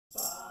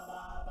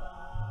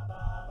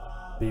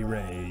Bobby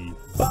Ray.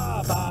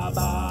 Ba ba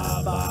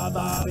ba ba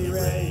Bobby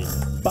Ray.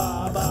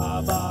 Ba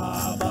ba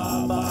ba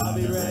ba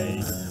Bobby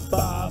Ray.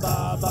 Ba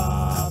ba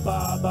ba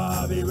ba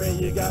Bobby Ray.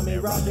 You got me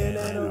rocking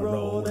and a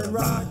rolling,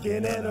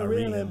 rocking and a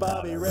reeling.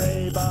 Bobby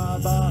Ray. Ba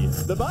ba.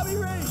 The Bobby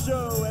Ray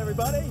Show,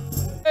 everybody.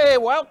 Hey,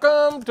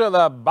 welcome to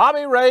the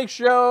Bobby Ray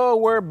Show.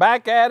 We're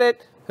back at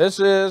it. This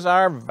is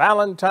our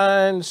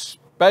Valentine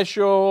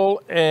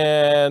special,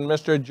 and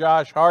Mr.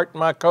 Josh Hart,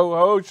 my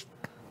co-host.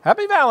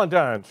 Happy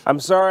Valentine's. I'm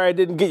sorry I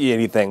didn't get you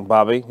anything,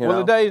 Bobby. Well,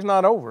 the day's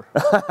not over.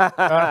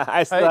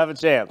 I still have a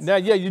chance. Now,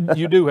 yeah,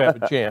 you do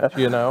have a chance,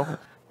 you know.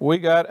 We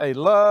got a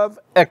love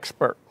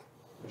expert.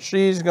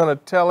 She's going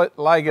to tell it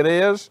like it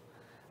is,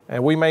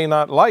 and we may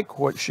not like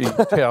what she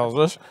tells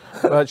us,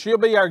 but she'll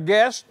be our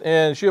guest,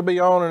 and she'll be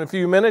on in a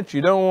few minutes.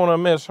 You don't want to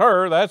miss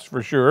her, that's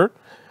for sure.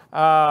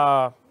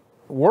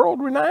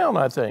 World renowned,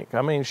 I think.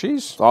 I mean,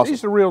 she's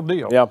the real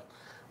deal.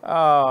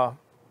 Yeah.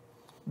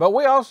 But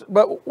we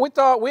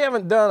thought we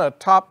haven't done a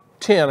top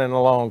 10 in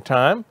a long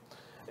time.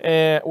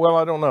 And well,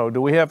 I don't know.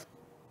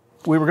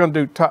 We were going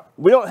to do top.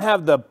 We don't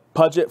have the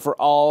budget for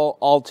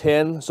all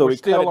 10, so we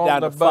cut it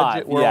down to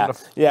 5.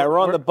 We're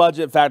on the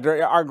budget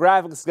factor. Our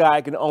graphics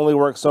guy can only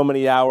work so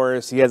many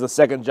hours. He has a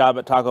second job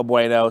at Taco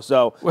Bueno.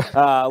 So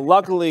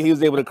luckily he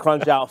was able to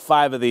crunch out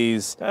 5 of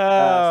these.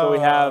 So we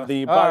have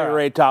the Bobby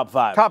Ray top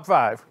 5. Top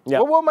 5.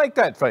 Yep. Well, we'll make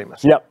that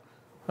famous. Yep.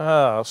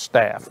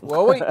 Staff.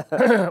 Well,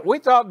 we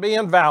thought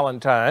being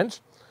Valentine's,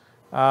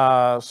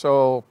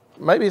 so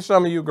maybe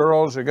some of you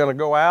girls are going to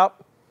go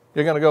out.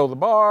 You're going to go to the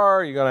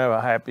bar. You're going to have a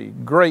happy,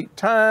 great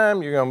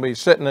time. You're going to be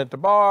sitting at the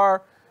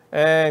bar,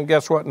 and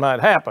guess what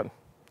might happen?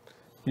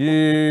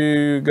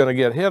 You're going to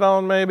get hit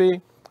on maybe,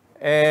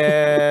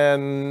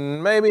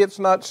 and maybe it's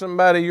not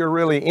somebody you're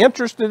really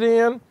interested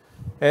in,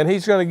 and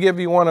he's going to give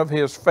you one of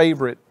his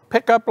favorite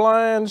pickup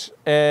lines,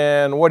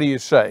 and what do you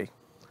say?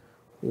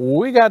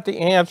 We got the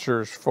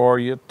answers for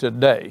you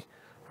today.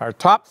 Our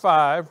top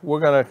 5,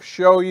 we're going to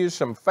show you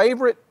some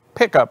favorite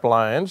pickup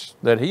lines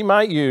that he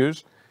might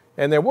use,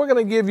 and then we're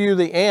going to give you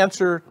the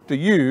answer to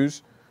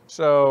use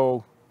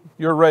so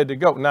you're ready to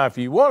go. Now, if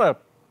you want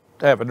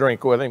to have a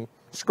drink with him,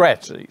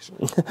 scratch these.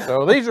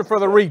 So these are for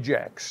the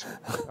rejects.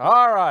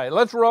 All right,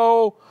 let's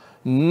roll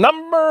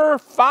number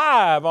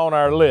 5 on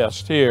our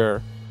list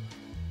here.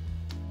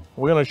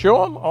 We're going to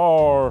show them,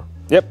 or?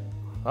 Yep.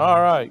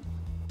 All right,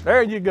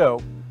 there you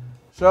go.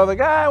 So the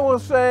guy will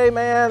say,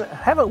 man,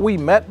 haven't we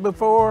met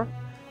before?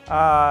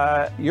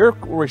 Your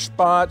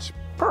response,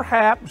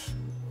 perhaps.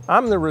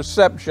 I'm the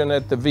reception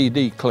at the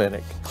VD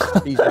clinic.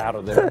 He's out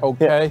of there,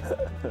 okay?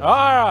 All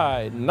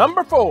right,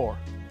 number 4.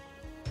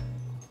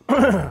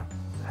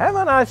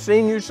 Haven't I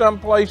seen you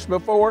someplace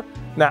before?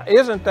 Now,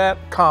 isn't that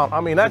common? I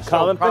mean, that's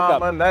so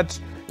common. That's,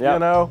 you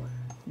know,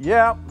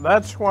 yeah,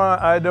 that's why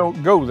I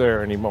don't go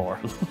there anymore,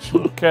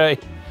 okay?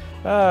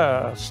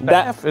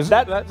 Staff,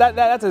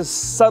 that's a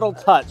subtle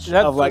touch.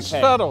 That's of like, a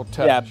subtle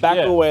touch. Yeah, back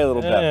away a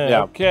little bit.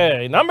 Yeah.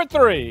 Okay, number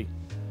 3.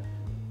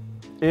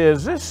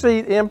 Is this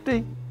seat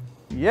empty?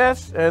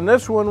 Yes, and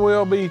this one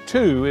will be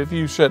too if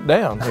you sit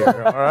down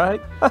here, all right?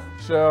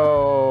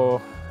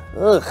 So,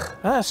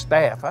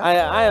 staff.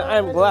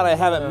 I'm glad I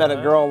haven't met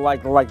a girl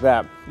like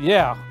that.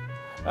 Yeah.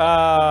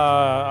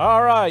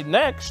 All right,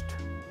 next.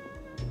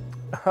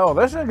 Oh,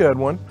 that's a good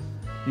one.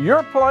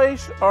 Your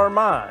place or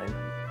mine?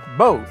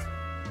 Both.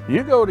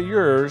 You go to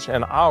yours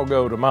and I'll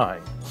go to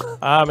mine.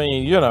 I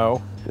mean, you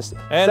know.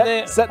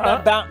 And setting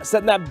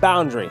that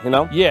boundary, you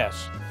know?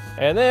 Yes.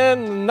 And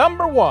then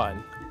number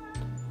 1.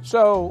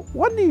 So,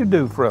 what do you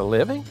do for a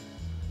living?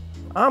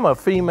 I'm a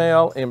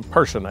female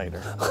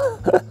impersonator.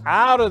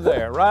 Out of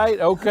there,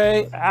 right?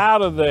 Okay,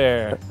 out of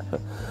there.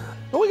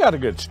 But we got a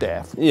good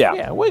staff. Yeah.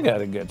 Yeah, we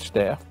got a good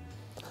staff.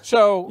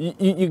 So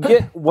you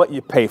get what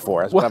you pay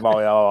for. That's what I've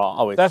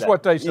always That's said.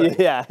 what they say.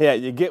 Yeah,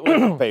 you get what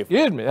you pay for.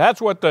 Excuse me,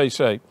 that's what they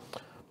say.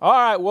 All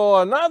right,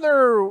 well,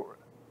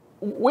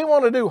 we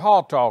want to do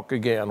hall talk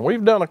again.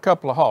 We've done a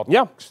couple of hall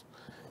talks.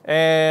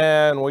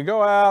 And we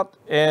go out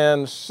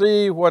and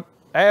see what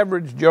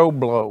average Joe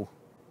Blow.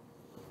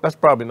 That's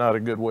probably not a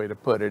good way to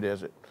put it,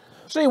 is it?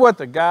 See what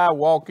the guy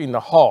walking the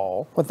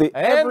hall, the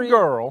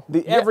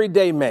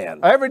everyday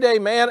man. Everyday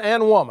man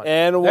and woman.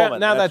 And a woman,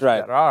 Now that's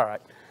right. better, all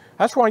right.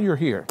 That's why you're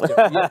here.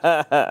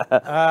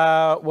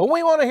 Well,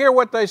 we want to hear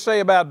what they say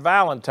about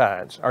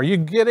Valentine's. Are you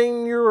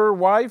getting your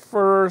wife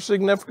or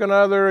significant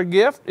other a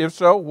gift? If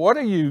so, what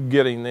are you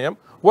getting them?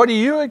 What do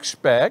you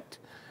expect?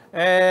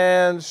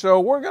 And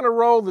so we're going to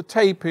roll the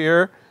tape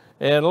here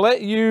and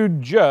let you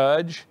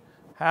judge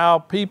how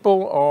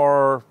people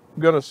are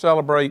going to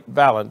celebrate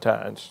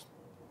Valentine's.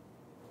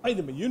 Wait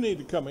a minute, you need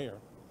to come here.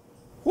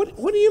 What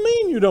do you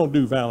mean you don't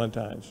do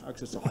Valentine's?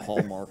 It's just a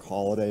Hallmark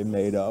holiday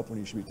made up when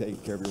you should be taking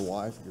care of your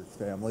wife and your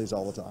families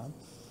all the time.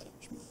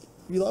 If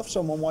you love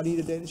someone, why do you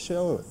need a day to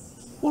show it?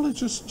 Well,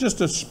 it's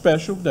just a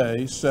special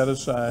day set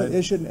aside.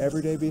 But shouldn't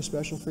every day be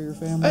special for your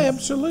family?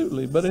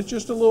 Absolutely, but it's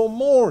just a little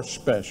more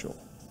special.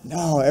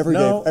 No, every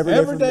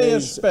day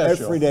is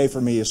special. Every day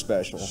for me is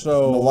special.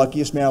 So, I'm the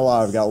luckiest man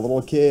alive. I've got a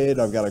little kid.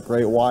 I've got a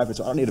great wife. I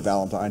don't need a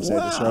Valentine's Day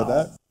to show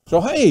that. So,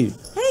 hey,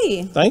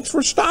 Absolutely. Thanks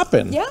for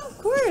stopping. Yeah, of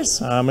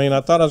course. I mean,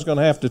 I thought I was going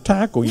to have to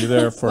tackle you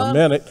there for a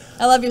minute.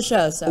 I love your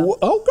show, so.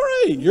 Oh,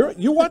 great.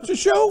 You watch the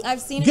show?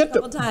 I've seen it a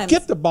couple times.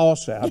 Get the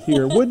boss out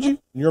here, would you?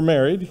 You're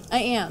married? I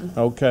am.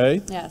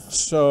 Okay.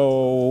 Yes.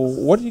 So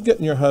what are you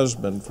getting your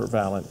husband for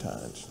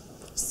Valentine's?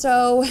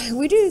 So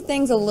we do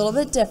things a little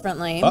bit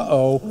differently.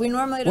 Uh-oh. We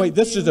normally don't. Wait,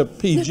 this is a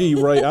PG,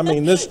 right? I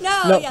mean, this.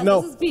 No,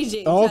 this is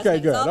PG. Oh, okay, Trust me,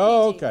 good. it's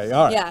all Oh, PG. okay,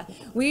 all right. Yeah,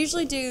 we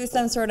usually do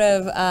some sort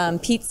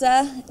of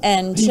pizza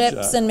and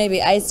chips and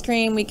maybe ice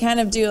cream. We kind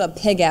of do a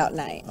pig out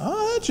night.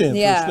 Oh, that's interesting.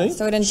 Yeah,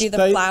 so we didn't do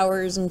the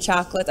flowers and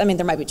chocolates. I mean,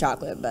 there might be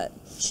chocolate, but.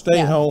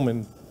 Stay home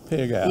and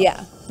pig out.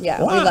 Yeah,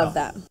 wow. We love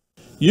that.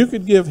 You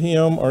could give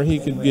him, or he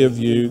could give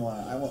you,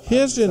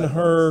 his and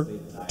her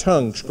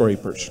tongue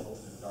scrapers.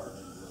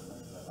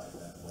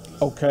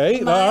 Okay,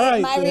 all right.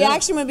 My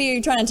reaction would be,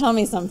 you're trying to tell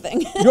me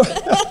something.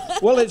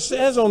 Well, it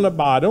says on the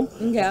bottom,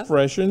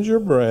 freshens your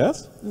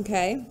breath.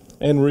 Okay.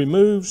 And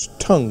removes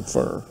tongue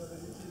fur.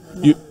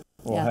 You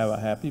will have a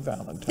happy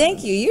Valentine.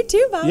 Thank you. You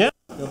too, Bob. Yeah.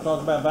 You'll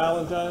talk about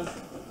Valentine's?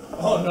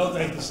 Oh, no,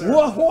 thank you, sir.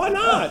 Well, why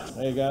not?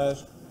 Hey,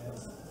 guys.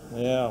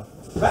 Yeah.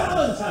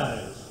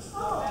 Valentine's.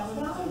 Oh,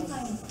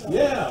 Valentine's.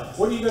 Yeah.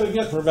 What are you going to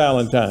get for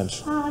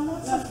Valentine's?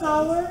 Lots of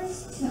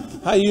flowers.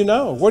 How you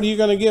know? What are you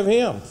going to give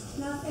him?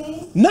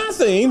 Nothing.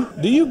 Nothing?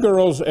 Do you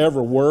girls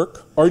ever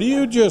work, or do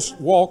you just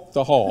walk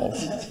the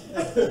halls?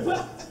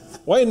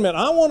 Wait a minute.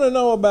 I want to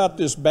know about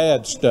this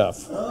bad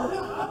stuff.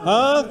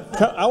 Huh?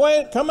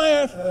 Come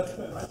here.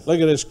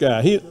 Look at this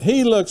guy.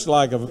 He looks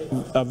like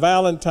a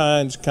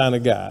Valentine's kind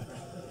of guy.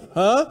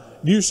 Huh?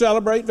 Do you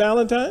celebrate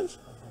Valentine's?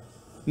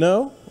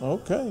 No?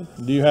 Okay.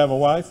 Do you have a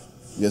wife?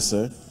 Yes,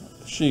 sir.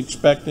 She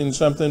expecting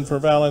something for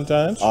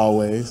Valentine's?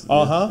 Always.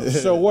 Uh-huh.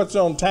 So what's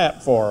on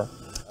tap for her?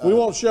 We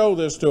won't show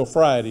this till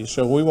Friday,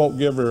 so we won't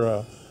give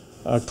her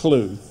a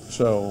clue.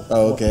 So.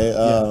 Oh, okay.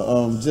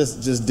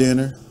 Just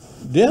dinner.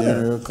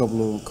 Dinner. A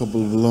couple of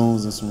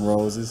balloons and some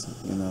roses.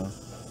 You know.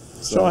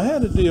 So I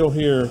had a deal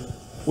here.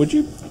 Would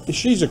you?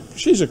 She's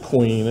a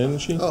queen, isn't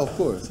she? Oh, of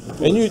course.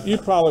 And you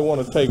probably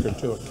want to take her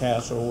to a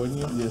castle, wouldn't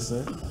you? Yes,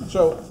 sir.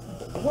 So,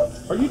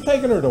 what are you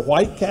taking her to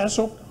White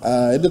Castle?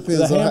 It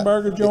depends. The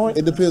hamburger joint.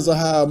 It depends on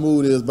how our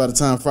mood is by the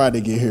time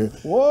Friday get here.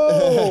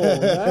 Whoa!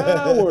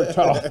 Now we're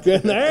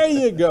talking. There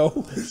you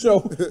go.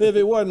 So if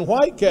it wasn't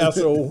White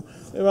Castle,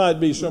 it might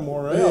be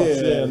somewhere else.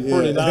 And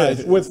pretty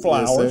nice with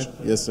flowers.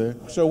 Yes, sir.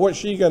 So what's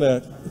she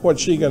gonna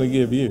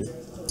give you?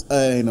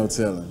 Ain't no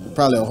telling.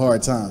 Probably a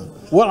hard time.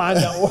 Well, I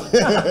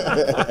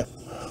know.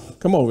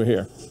 Come over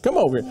here. Come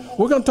over here.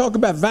 We're going to talk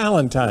about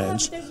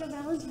Valentine's. There's a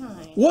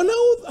Valentine. Well,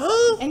 no,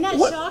 huh? Isn't that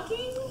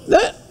shocking?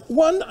 That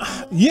one,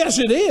 yes,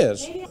 it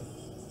is.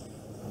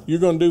 You're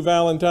going to do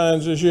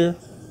Valentine's this year?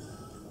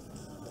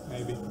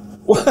 Maybe.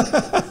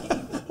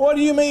 What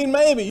do you mean,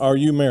 maybe? Are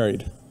you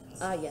married?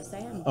 Yes, I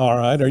am. All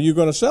right. Are you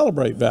going to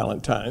celebrate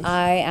Valentine's?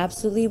 I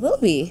absolutely will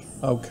be.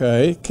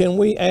 Okay. Can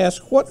we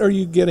ask, what are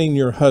you getting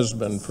your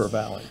husband for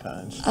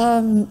Valentine's?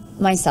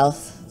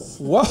 Myself.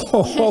 Whoa.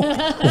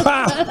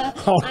 Wow.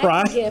 All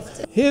right.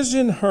 Gift. His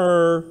and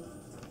her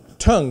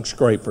tongue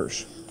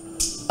scrapers.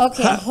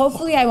 Okay,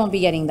 hopefully I won't be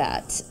getting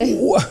that.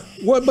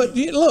 Well, but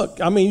look,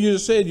 I mean, you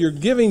just said you're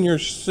giving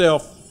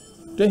yourself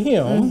to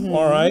him,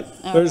 all right?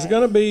 There's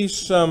going to be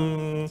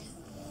some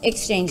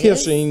exchanges.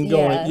 Kissing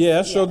going,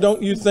 yes. So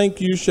don't you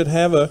think you should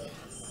have a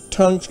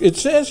tongue? It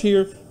says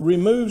here,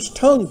 removes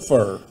tongue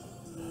fur.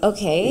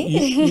 Okay.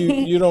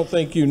 You don't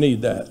think you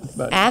need that?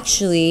 But.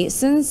 Actually,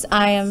 since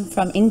I am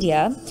from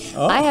India,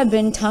 I have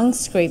been tongue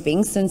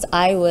scraping since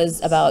I was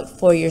about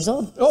 4 years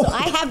old. Oh. So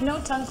I have no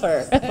tongue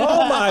fur.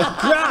 Oh my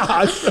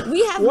gosh!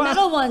 We have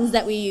metal ones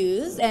that we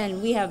use,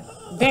 and we have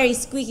very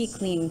squeaky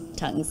clean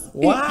tongues.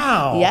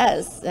 Wow.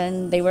 Yes,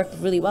 and they work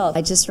really well.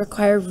 I just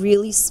require a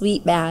really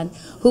sweet man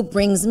who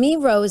brings me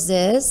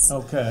roses.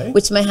 Okay.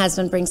 Which my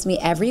husband brings me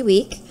every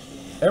week.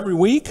 Every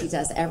week? He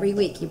does every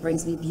week. He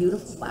brings me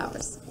beautiful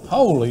flowers.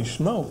 Holy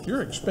smoke,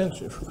 you're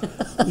expensive.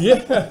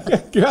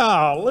 Yeah,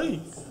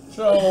 golly.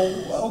 So,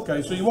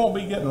 okay, so you won't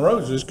be getting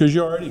roses because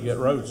you already get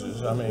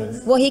roses. I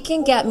mean. Well, he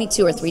can get me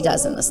 2 or 3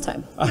 dozen this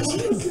time.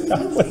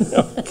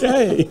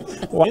 Okay.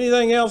 Well,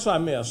 anything else I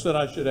missed that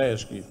I should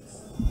ask you?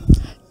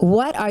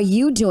 What are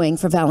you doing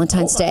for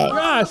Valentine's Day?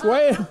 Gosh,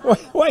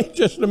 wait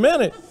just a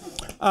minute.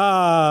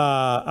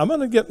 I'm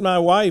going to get my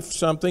wife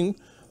something,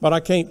 but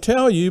I can't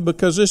tell you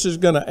because this is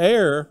going to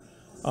air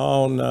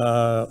on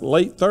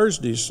late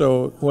Thursday.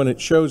 So when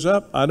it shows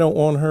up, I don't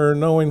want her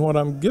knowing what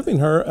I'm giving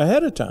her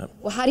ahead of time.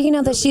 Well, how do you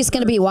know that she's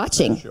going to be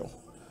watching?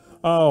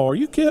 Oh, are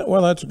you kidding?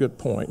 Well, that's a good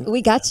point.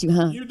 We got you,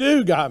 huh? You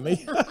do got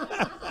me.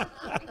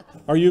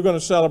 Are you going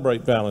to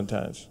celebrate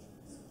Valentine's?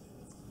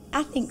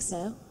 I think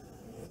so.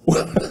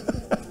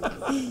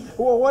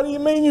 Well, what do you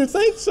mean you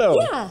think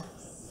so? Yeah.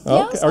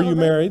 Okay. Are you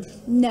married?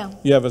 No.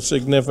 You have a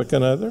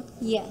significant other?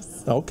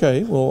 Yes.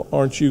 Okay. Well,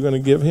 aren't you going to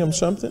give him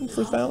something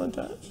for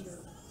Valentine's?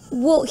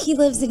 Well, he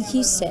lives in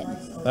Houston.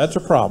 That's a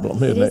problem,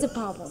 isn't it? It is a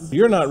problem.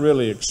 You're not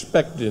really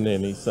expecting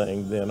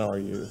anything then, are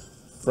you,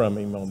 from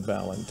him on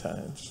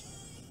Valentine's?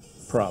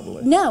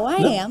 probably. No, I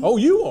am. Oh,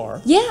 you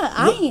are? Yeah,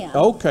 I am.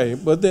 Okay,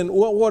 but then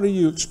what are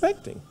you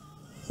expecting?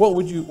 What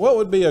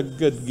would be a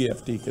good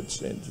gift he could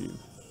send you?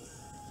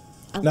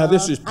 Now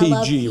this is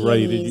PG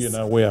rated, you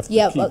know, we have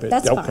to keep it.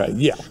 That's okay, fine.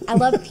 yeah. I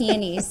love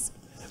peonies.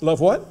 Love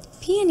what?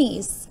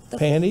 Peonies.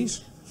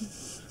 Panties?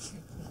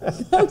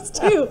 Those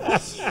two.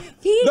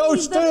 Peonies,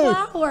 Those the two.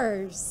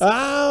 flowers.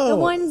 Oh. The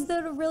ones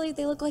that are really,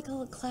 they look like a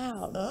little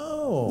cloud.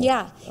 Oh.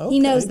 Yeah, Okay. he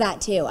knows that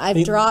too.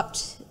 I've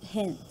dropped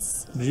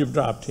hints. You've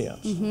dropped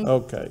hints.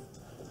 Okay.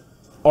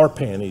 Or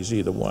panties,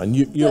 either one.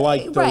 You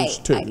like those right,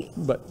 two.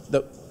 But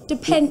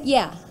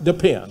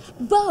Depends.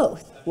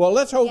 Both. Well,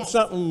 let's hope Yes.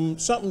 something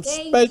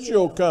Thank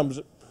special you. comes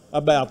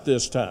about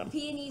this time.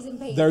 Peonies and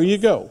panties. There you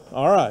go.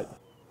 All right.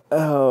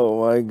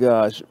 Oh my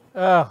gosh.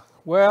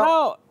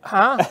 Well,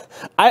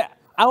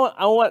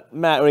 I want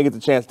Matt, when he gets a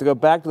chance, to go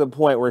back to the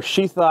point where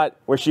she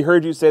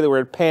heard you say the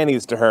word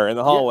panties to her in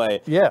the hallway.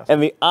 Yes.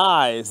 And the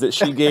eyes that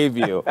she gave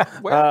you.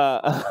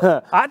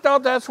 I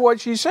thought that's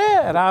what she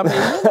said. I mean,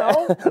 you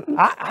know,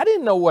 I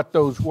didn't know what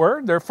those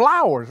were. They're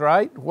flowers,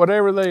 right?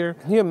 Whatever they are.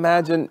 Can you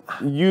imagine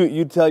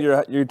you tell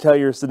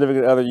your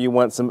significant other you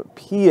want some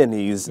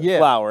peonies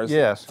flowers?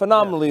 Yes.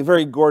 Phenomenally,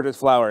 very gorgeous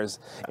flowers.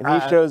 And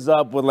he shows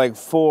up with like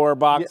 4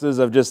 boxes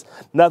of just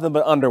nothing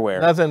but underwear.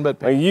 Nothing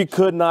but Like, you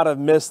could not have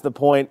missed the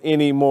point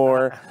anymore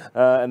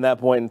in that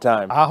point in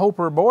time. I hope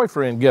her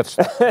boyfriend gets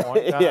that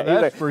point. Yeah,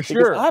 That's like, for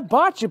sure. I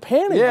bought you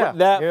panties. Yeah,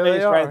 That here face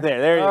they are. right there.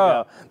 There you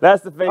go.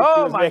 That's the face she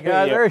Oh was my making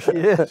God, you. there she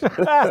is.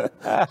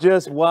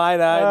 Just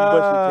wide-eyed and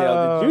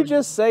bushy-tailed. Did you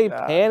just say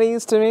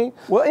panties to me?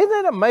 Well,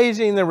 isn't it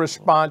amazing the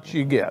response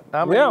you get?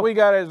 I mean, we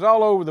got it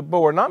all over the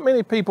board. Not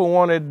many people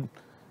wanted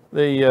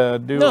the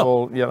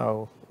dual, you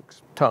know,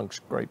 tongue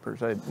scrapers.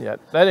 That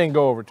didn't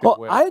go over too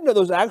well. I didn't know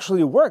those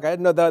actually work. I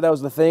didn't know that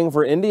was the thing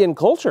for Indian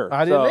culture.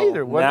 I didn't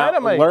either. Wasn't that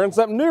amazing? Learn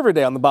something new every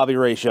day on the Bobby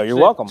Ray Show. You're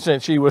welcome.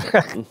 Since she was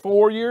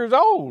 4 years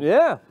old.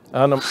 Yeah.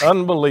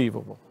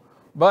 Unbelievable.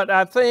 But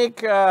I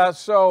think,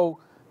 so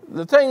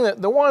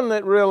the one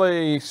that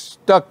really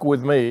stuck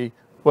with me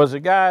was a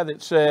guy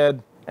that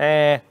said,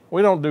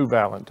 we don't do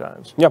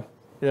Valentines. Yep.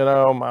 You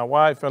know, my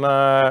wife and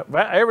I,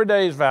 every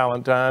day is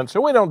Valentine's,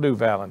 so we don't do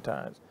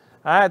Valentines.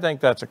 I think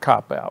that's a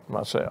cop-out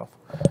myself.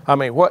 I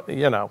mean, well,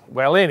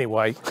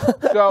 anyway.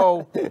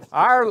 So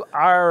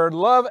our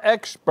love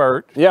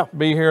expert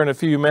be here in a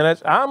few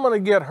minutes. I'm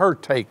going to get her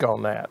take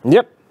on that.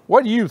 Yep.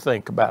 What do you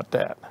think about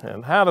that?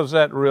 And how does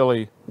that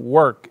really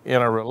work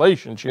in a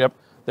relationship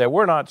that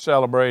we're not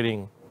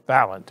celebrating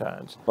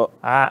Valentine's? Well,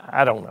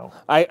 I don't know.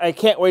 I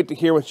can't wait to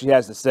hear what she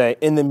has to say.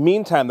 In the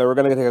meantime, though, we're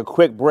going to take a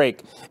quick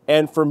break.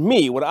 And for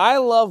me, what I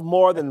love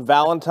more than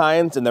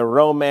Valentine's and the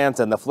romance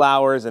and the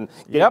flowers and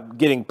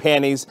getting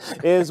panties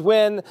is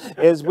when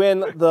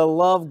the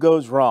love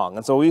goes wrong.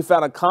 And so we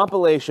found a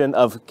compilation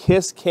of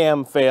kiss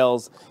cam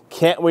fails.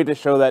 Can't wait to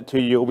show that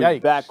to you. We'll be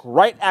back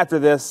right after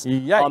this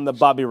on the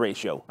Bobby Ray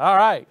Show. All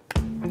right.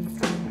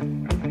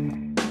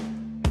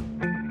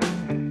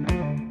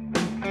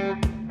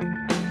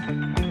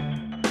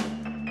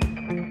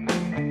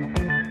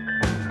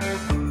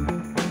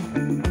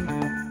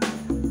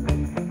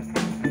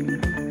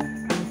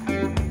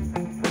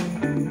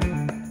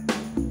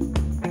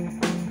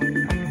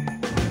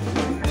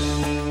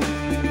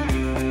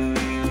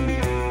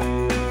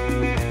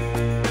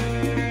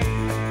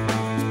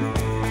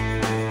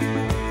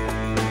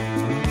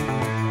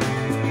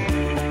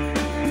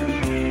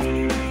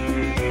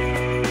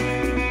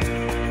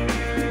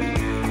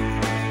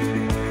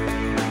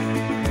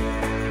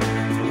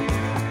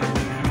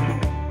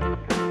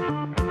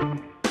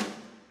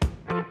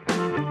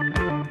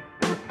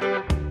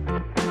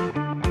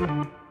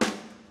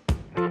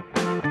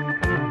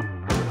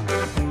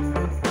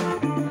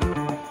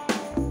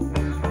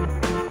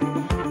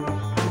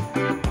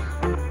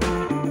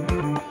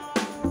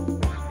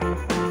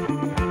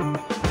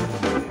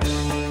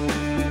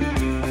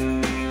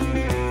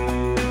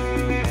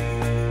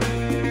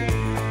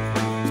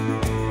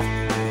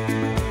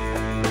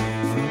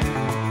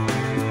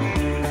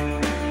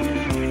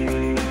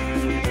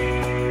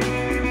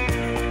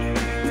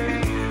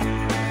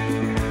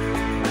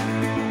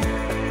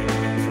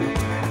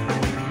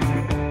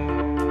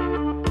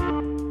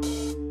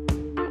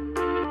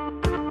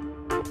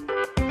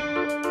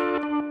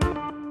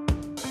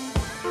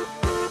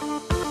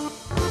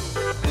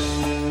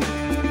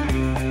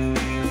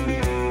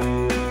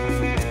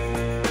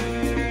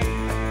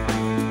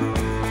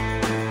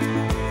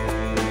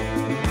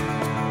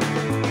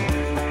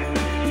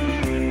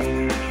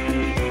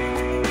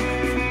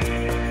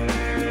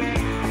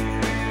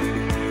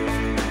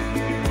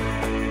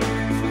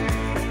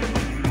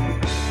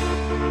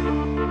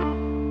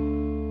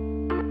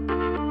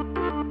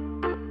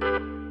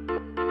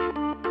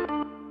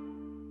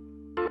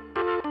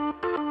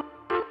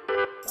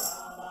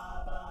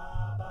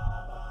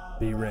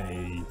 Bobby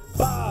Ray.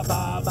 Ba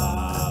ba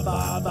ba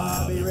ba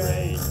Bobby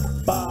Ray.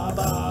 Ba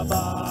ba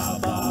ba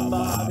ba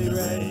Bobby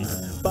Ray.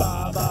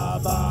 Ba ba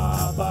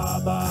ba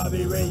ba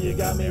Bobby Ray. You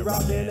got me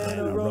rocking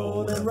and a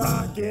rolling,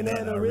 rocking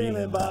and a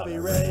reeling, Bobby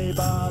Ray.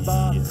 Ba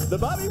ba. The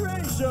Bobby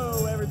Ray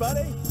Show,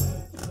 everybody.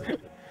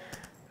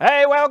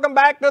 Hey, welcome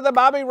back to the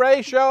Bobby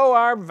Ray Show,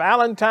 our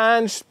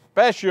Valentine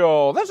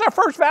special. This is our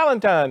first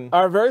Valentine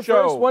Our very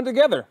show. first one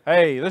together.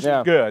 Hey, this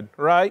is good,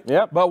 right?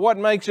 Yep. But what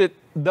makes it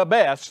the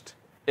best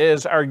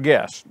is our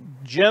guest,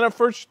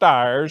 Jennifer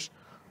Styers,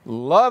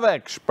 love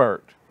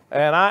expert.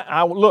 And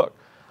I look,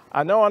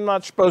 I know I'm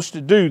not supposed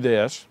to do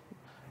this,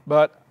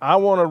 but I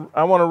want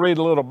to read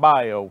a little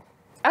bio.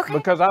 Okay.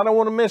 Because I don't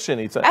want to miss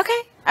anything.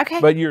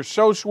 Okay. But you're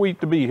so sweet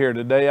to be here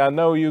today. I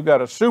know you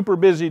got a super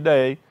busy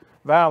day,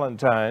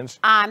 Valentine's.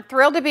 I'm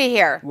thrilled to be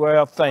here.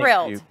 Well, thank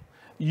Thrilled. you.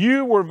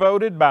 You were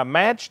voted by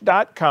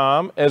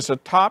Match.com as a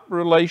top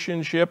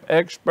relationship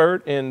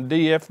expert in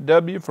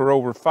DFW for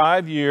over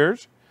 5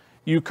 years.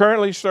 You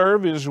currently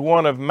serve as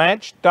one of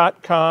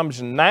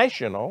Match.com's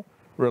national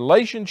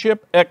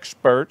relationship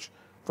experts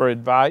for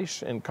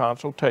advice and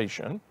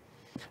consultation.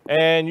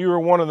 And you are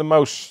one of the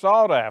most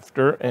sought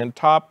after and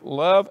top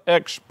love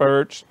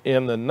experts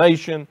in the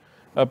nation,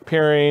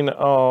 appearing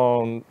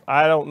on,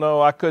 I don't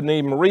know, I couldn't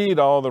even read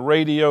all the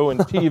radio and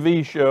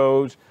TV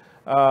shows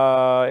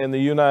in the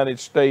United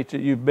States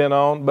that you've been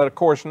on. But of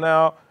course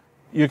now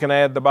you can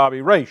add the Bobby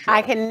Ray Show.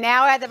 I can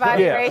now add the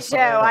Bobby Ray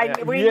Show.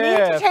 We need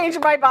to change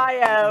my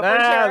bio for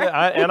sure.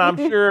 And I'm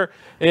sure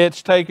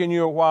it's taken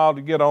you a while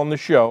to get on the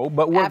show,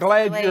 but we're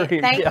glad you're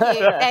here.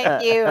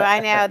 Thank you.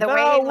 I know the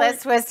waiting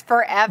list was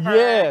forever.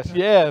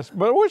 Yes,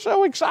 but we're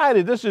so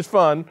excited. This is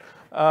fun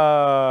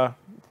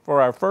for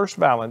our first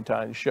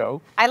Valentine's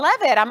show. I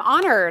love it. I'm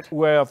honored.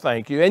 Well,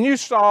 thank you. And you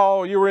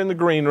were in the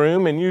green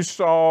room and you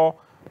saw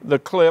the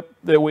clip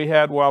that we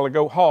had a while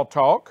ago, Hall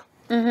Talk,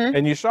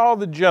 and you saw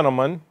the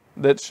gentleman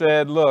that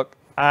said, look,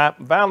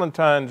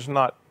 Valentine's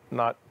not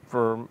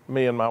for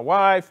me and my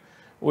wife.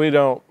 We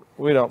don't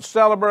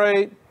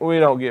celebrate. We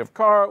don't give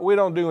cards. We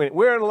don't do anything.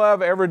 We're in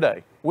love every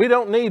day. We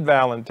don't need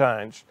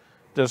Valentine's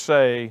to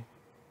say,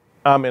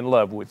 I'm in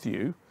love with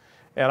you.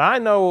 And I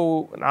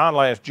know, and I'll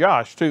ask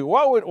Josh too,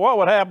 what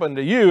would happen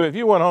to you if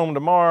you went home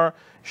tomorrow?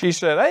 She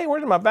said, hey,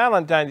 where's my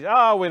Valentine's?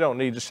 Oh, we don't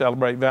need to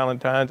celebrate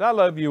Valentine's. I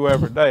love you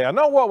every day. I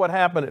know what would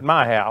happen at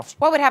my house.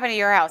 What would happen to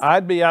your house?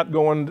 I'd be out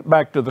going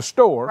back to the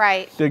store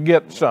to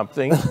get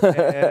something,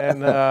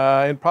 and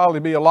it'd probably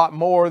be a lot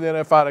more than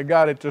if I'd have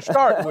got it to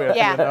start with.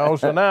 You know?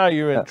 So now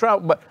you're in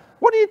trouble. But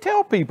what do you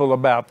tell people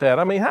about that?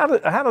 I mean, how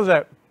does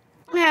that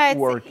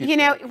work? You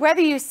know,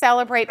 whether you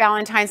celebrate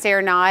Valentine's Day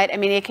or not, I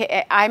mean,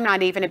 I'm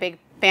not even a big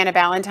fan of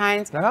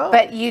Valentine's,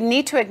 but you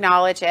need to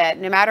acknowledge it.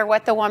 No matter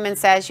what the woman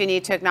says, you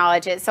need to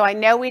acknowledge it. So I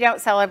know we don't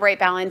celebrate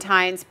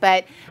Valentine's,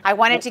 but I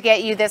wanted to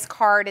get you this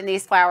card and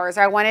these flowers.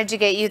 Or I wanted to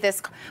get you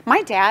this.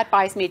 My dad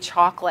buys me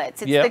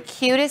chocolates. It's the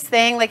cutest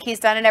thing. Like,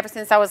 he's done it ever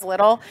since I was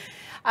little.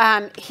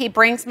 He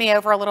brings me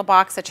over a little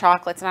box of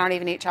chocolates, and I don't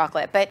even eat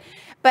chocolate, but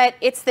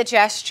it's the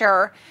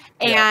gesture,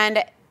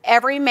 and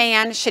every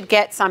man should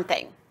get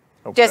something.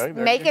 Okay, just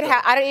make it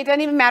happen. It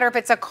doesn't even matter if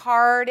it's a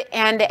card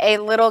and a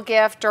little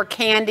gift or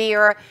candy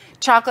or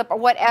chocolate or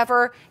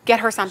whatever. Get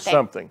her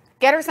something.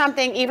 Get her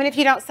something. Even if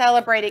you don't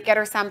celebrate it, get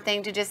her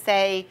something to just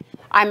say,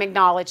 I'm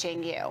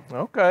acknowledging you.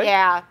 Okay.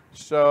 Yeah.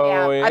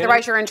 So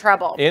otherwise you're in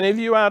trouble. Any of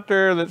you out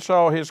there that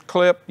saw his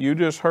clip, you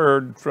just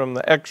heard from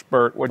the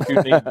expert what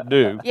you need to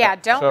do.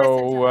 Don't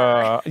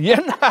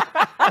listen to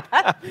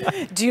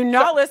her. Do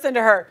not listen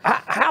to her.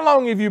 How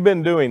long have you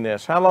been doing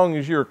this? How long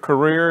is your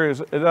career?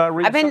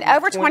 I've been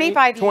over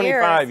 25 years.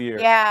 25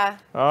 years. Yeah.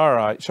 All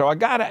right. So I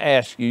got to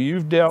ask you,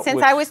 you've dealt with...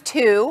 Since I was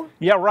 2.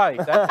 Yeah, right.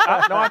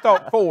 I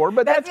thought 4,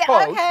 but that's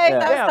close. Okay,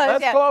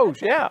 that's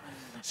close, yeah.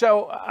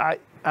 So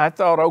I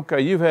thought,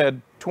 okay, you've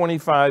had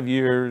 25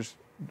 years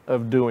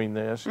of doing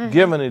this,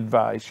 giving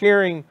advice,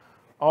 hearing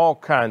all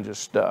kinds of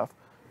stuff.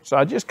 So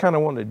I just kind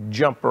of want to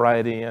jump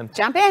right in.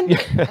 Jump in.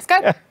 Let's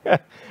go.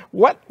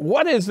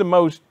 What is the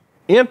most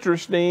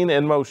interesting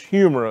and most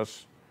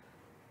humorous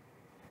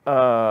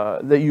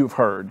that you've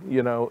heard?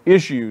 You know,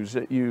 issues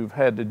that you've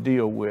had to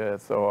deal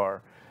with,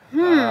 or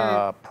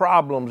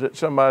problems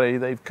that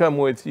they've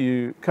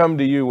come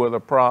to you with a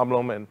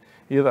problem, and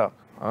you thought,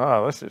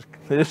 oh,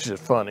 this is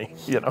funny,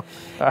 you know.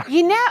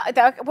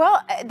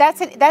 Well,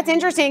 that's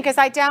interesting, because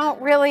I don't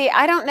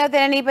think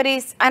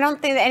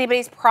that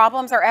anybody's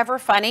problems are ever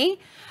funny.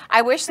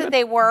 I wish that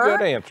they were.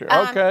 Good answer.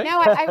 Okay.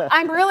 No,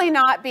 I'm really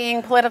not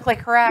being politically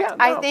correct. Yeah,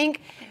 no. I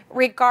think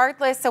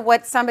regardless of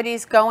what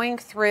somebody's going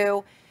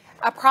through,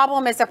 a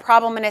problem is a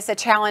problem and it's a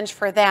challenge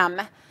for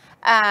them.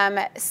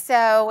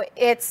 So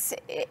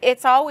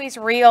it's always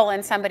real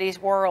in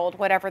somebody's world,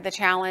 whatever the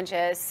challenge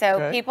is.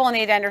 So people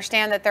need to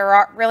understand that there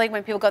are really,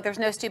 when people go, there's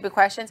no stupid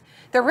questions.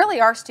 There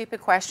really are stupid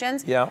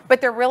questions,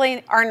 but there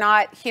really are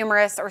not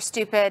humorous or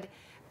stupid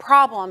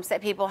problems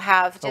that people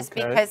have, just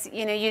because,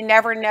 you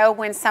never know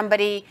when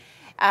somebody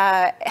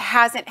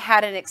hasn't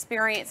had an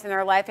experience in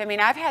their life. I mean,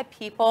 I've had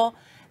people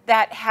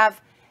that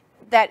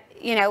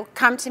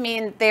come to me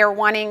and they're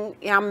wanting,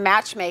 I'm a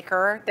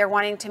matchmaker, they're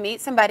wanting to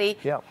meet somebody,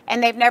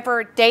 and they've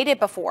never dated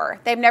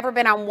before. They've never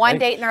been on one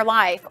date in their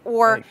life,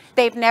 or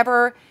they've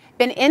never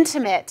been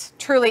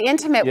truly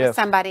intimate with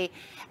somebody.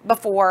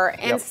 before.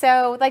 And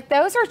so like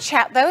those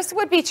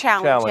would be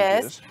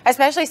challenges,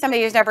 especially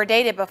somebody who's never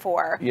dated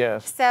before.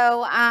 Yes.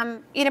 So,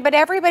 you know, but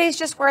everybody's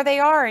just where they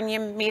are, and you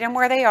meet them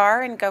where they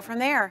are and go from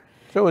there.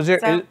 So is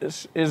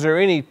there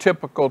any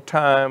typical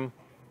time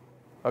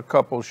a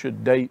couple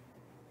should date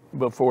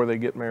before they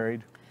get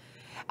married?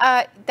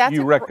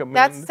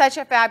 That's such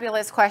a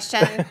fabulous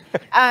question.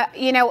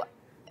 You know,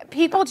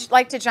 people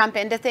like to jump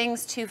into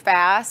things too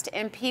fast,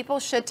 and people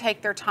should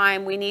take their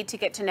time. We need to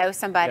get to know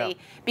somebody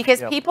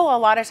because people a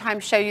lot of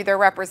times show you their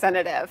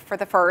representative for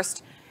the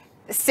first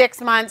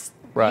 6 months,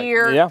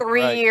 year,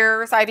 3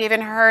 years. I've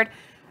even heard.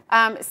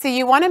 So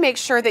you want to make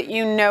sure that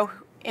you know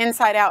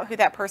inside out who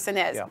that person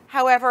is.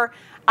 However,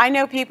 I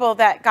know people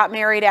that got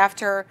married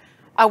after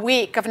a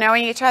week of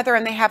knowing each other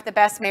and they have the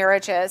best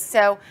marriages.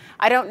 So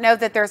I don't know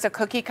that there's a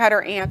cookie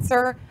cutter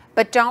answer,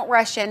 but don't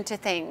rush into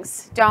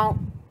things. Don't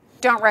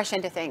rush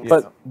into things.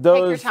 But those,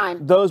 take your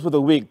time. Those with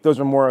a week, those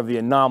are more of the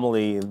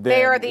anomaly.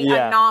 They are the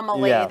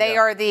anomaly. They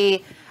are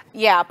the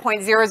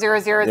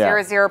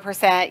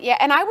 0.00000%. Yeah,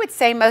 and I would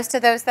say most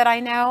of those that I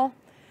know,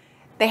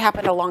 they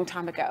happened a long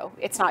time ago.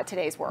 It's not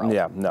today's world.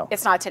 Yeah, no.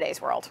 It's not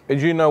today's world.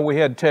 As you know, we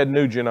had Ted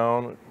Nugent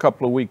on a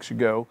couple of weeks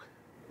ago.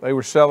 They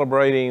were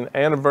celebrating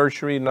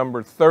anniversary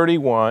number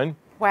 31.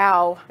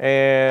 Wow.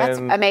 And that's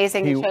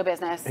amazing in show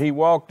business. He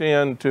walked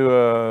into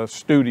a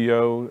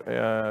studio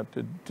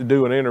to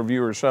do an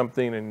interview or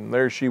something, and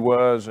there she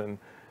was, and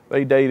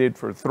they dated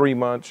for 3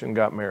 months and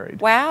got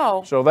married.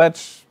 Wow. So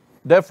that's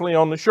definitely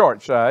on the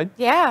short side.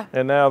 Yeah.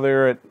 And now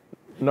they're at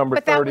number 31.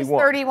 But that was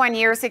 31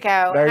 years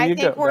ago. There and I you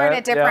think go. we're in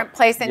a different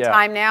place in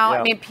time now. Yeah.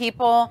 I mean,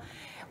 people,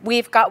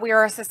 we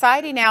are a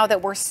society now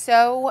that we're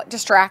so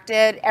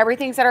distracted.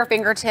 Everything's at our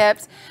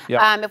fingertips.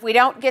 Yep. If we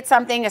don't get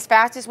something as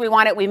fast as we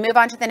want it, we move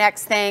on to the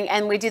next thing,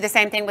 and we do the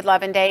same thing with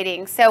love and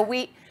dating. So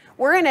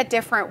we're in a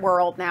different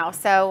world now.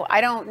 So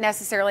I don't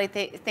necessarily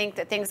think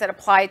that things that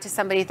applied to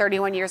somebody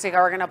 31 years ago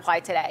are going to apply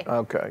today.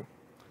 Okay.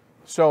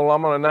 So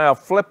I'm going to now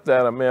flip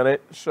that a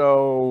minute.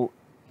 So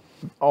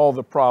all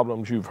the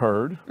problems you've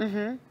heard.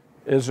 Mm-hmm.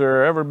 Is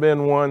there ever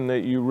been one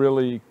that you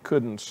really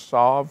couldn't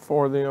solve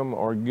for them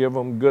or give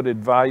them good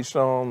advice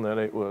on that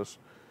is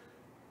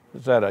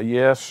that a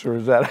yes or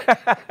is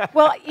that?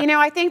 Well, you know,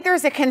 I think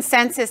there's a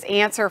consensus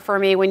answer for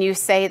me when you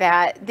say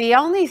that. The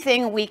only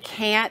thing we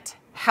can't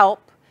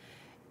help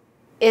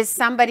is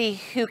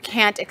somebody who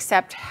can't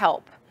accept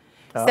help.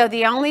 So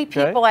the only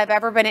people I've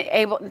never been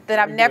able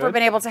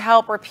to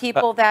help were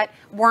people that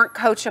weren't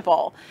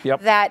coachable,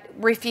 that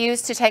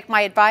refused to take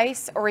my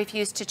advice or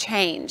refused to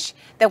change,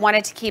 that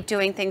wanted to keep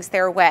doing things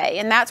their way.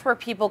 And that's where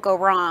people go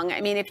wrong. I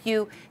mean, if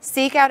you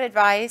seek out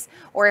advice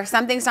or if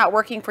something's not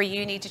working for you,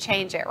 you need to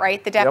change it,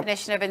 right? The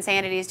definition of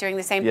insanity is doing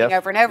the same thing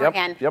over and over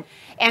again.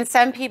 And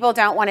some people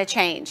don't want to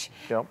change.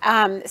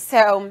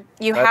 So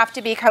you have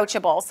to be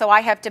coachable. So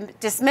I have to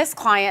dismiss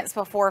clients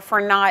before for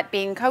not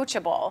being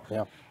coachable.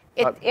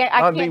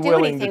 I can't do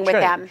anything with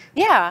them.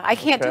 Yeah, I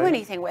can't do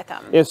anything with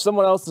them. If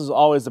someone else is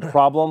always the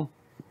problem,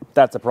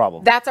 that's a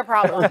problem. That's a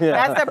problem.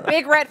 That's a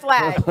big red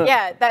flag.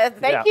 Yeah,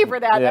 thank you for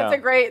that.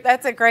 Yeah.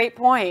 That's a great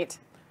point.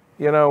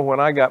 You know,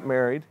 when I got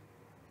married,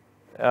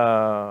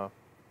 so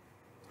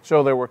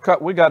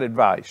we got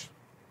advice,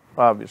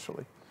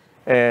 obviously.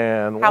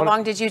 And how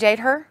long did you date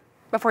her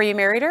before you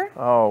married her?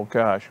 Oh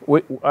gosh,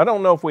 I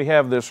don't know if we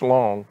have this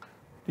long.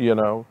 You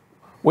know,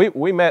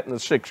 we met in the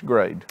 6th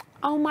grade.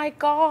 Oh my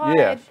God!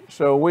 Yes,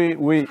 so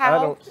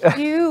How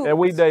cute. And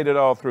we dated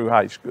all through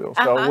high school.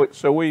 So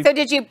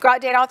did you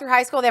date all through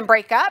high school, then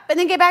break up, and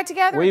then get back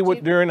together?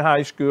 During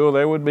high school.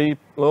 There would be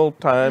little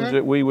times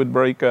that we would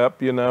break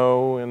up, you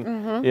know,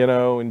 and you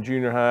know, in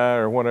junior high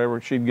or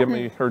whatever. She'd give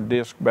me her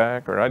disc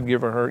back, or I'd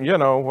give her, you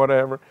know,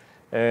 whatever.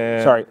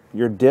 And sorry,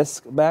 your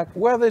disc back?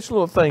 Well, this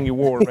little thing you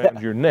wore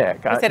around your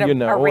neck. Was it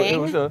a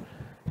ring?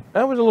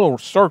 That was a little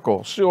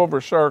circle,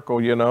 silver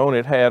circle, you know, and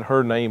it had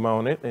her name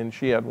on it, and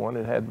she had one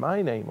that had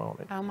my name on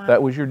it. Oh my.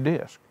 That was your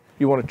disc.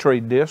 You want to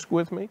trade disc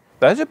with me?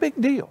 That's a big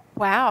deal.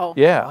 Wow.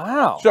 Yeah.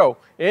 Wow. So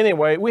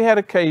anyway, we had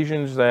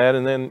occasions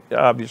and then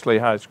obviously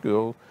high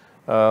school,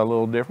 a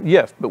little different.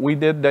 Yes, but we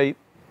did date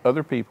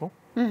other people,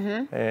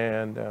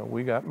 and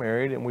we got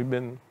married, and we've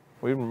been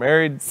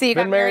married. So you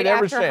been got married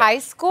ever after since. high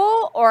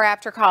school or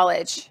after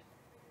college?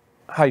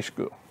 High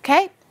school.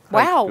 Okay.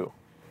 High Wow. school.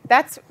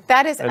 That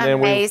is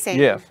amazing.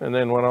 Yes, and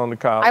then went on to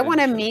college. I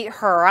want to meet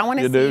her. I want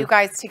to see you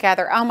guys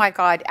together. Oh my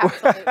God,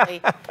 absolutely.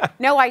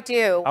 No, I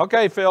do.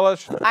 Okay,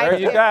 Phyllis. There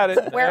you got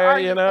it. Where are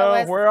you,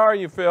 Phyllis? Where are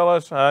you,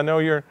 Phyllis? I know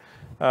you're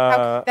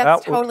that's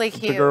out totally with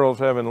cute. the girls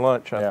having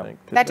lunch, I think.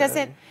 That today.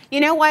 doesn't,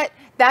 you know what?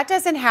 That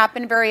doesn't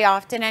happen very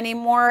often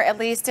anymore, at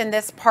least in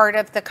this part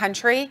of the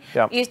country.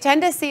 Yep. You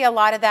tend to see a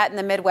lot of that in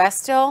the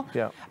Midwest still.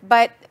 Yep.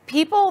 But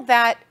people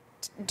that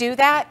do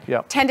that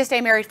Yep. tend to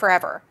stay married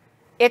forever.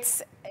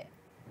 It's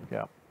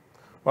Yeah.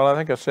 Well, I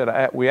think I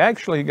said we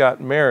actually got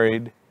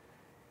married.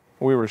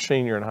 We were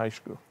senior in high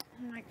school.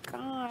 oh my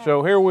God.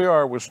 So here we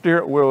are.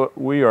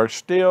 We are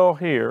still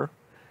here,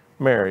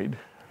 married.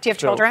 Do you have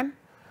children?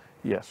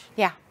 Yes.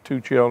 Yeah. 2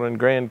 children,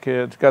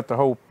 grandkids. Got the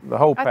whole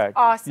That's pack.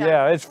 awesome.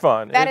 Yeah, it's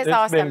fun. That is It's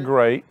awesome. been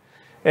great.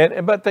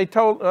 But they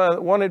told,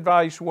 one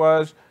advice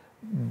was,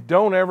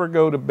 don't ever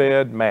go to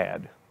bed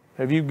mad.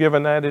 Have you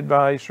given that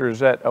advice, or is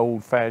that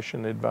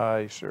old-fashioned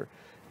advice, or,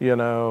 you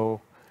know?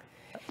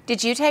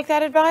 Did you take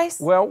that advice?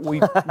 Well, we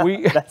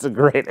That's a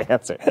great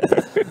answer.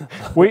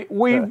 we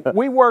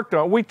worked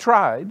on, we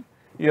tried,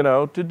 you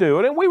know, to do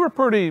it, and we were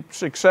pretty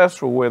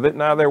successful with it.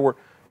 Now, there were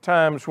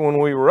times when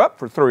we were up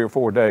for 3 or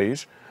 4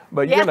 days,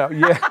 but you know,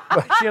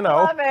 but you know,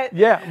 love it.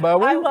 yeah, but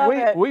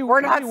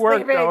We're not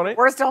worked sleeping. on it.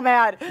 We're still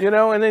mad. You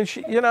know, and then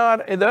she, you know,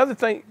 the other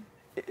thing,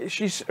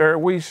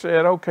 we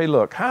said, okay,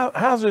 look,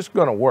 how's this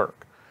going to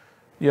work?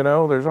 You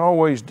know, there's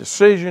always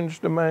decisions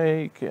to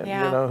make, and you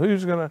know,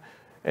 who's going to,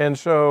 and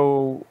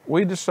so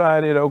we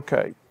decided,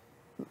 okay,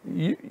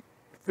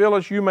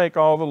 Phyllis, you make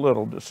all the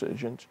little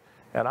decisions,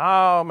 and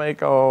I'll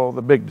make all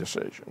the big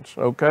decisions,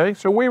 okay?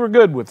 So we were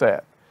good with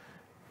that.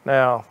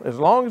 Now, as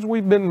long as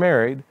we've been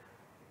married,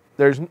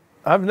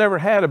 I've never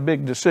had a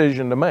big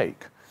decision to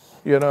make,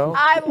 you know?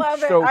 I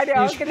love it. So I know.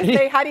 I was going to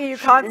say, how do you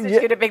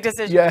constitute a big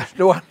decision? Yeah,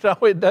 no,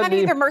 it doesn't.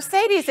 Honey, the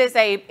Mercedes is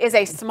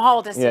a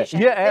small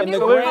decision. Yeah, absolutely. In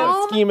the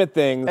grand scheme of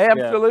things.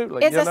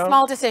 Absolutely. It's a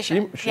small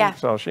decision.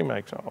 So she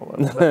makes all of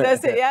it.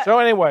 That's it, yeah. So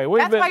anyway,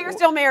 That's why you're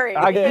still married.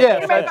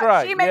 Yes, that's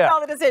right. She makes all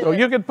the decisions. So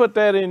you could put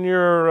that in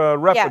your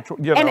repertoire.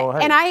 You know,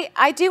 and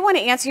I do want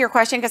to answer your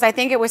question because I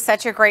think it was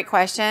such a great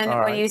question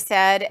when you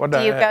said, do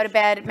you go to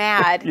bed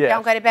mad? Yes.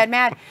 Don't go to bed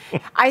mad.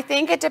 I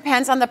think it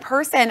depends on the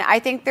person. I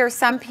think there's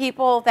some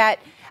people that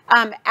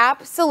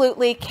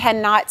absolutely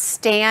cannot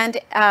stand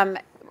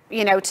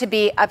you know, to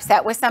be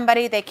upset with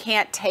somebody. They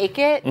can't take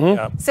it. Mm-hmm.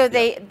 Yep. So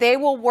they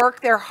will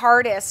work their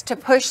hardest to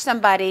push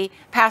somebody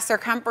past their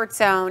comfort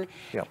zone.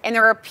 Yep. And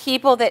there are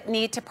people that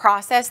need to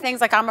process things.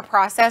 Like, I'm a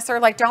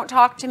processor. Like, don't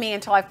talk to me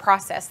until I've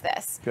processed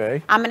this.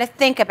 Okay. I'm going to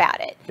think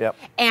about it. Yep.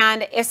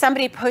 And if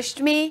somebody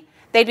pushed me,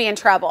 they'd be in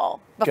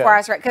trouble before I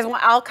was ready. Because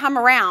I'll come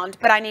around,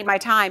 but I need my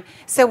time.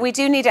 So we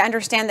do need to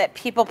understand that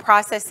people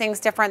process things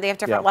different. They have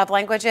different love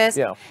languages.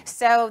 Yeah.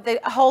 So the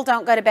whole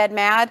don't go to bed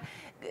mad.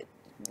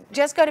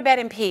 Just go to bed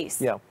in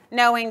peace,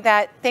 knowing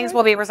that things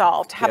will be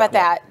resolved. How about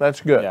that? That's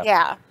good.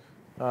 Yeah.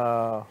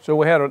 So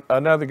we had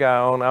another guy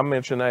on. I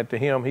mentioned that to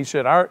him. He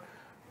said,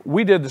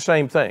 we did the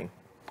same thing,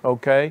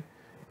 okay?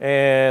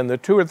 And the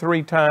 2 or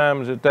 3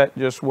 times that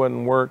just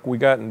wouldn't work, we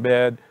got in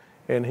bed,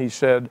 and he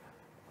said,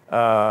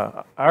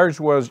 ours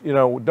was, you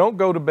know, don't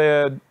go to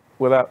bed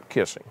without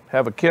kissing.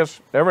 Have a kiss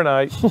every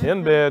night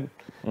in bed.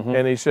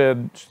 And he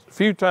said, a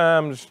few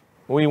times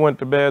we went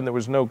to bed and there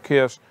was no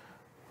kiss,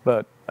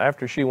 but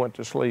after she went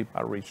to sleep,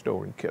 I reached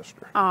over and kissed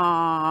her.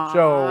 Aww.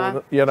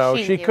 So, you know,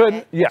 she couldn't.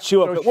 It. Yeah. She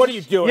woke up, what are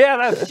you doing?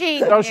 Yeah, that's,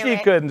 she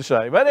couldn't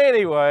say. But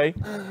anyway,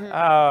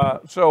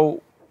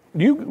 so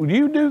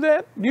you do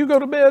that? You go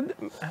to bed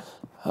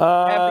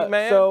happy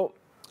man? So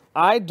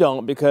I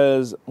don't,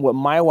 because what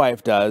my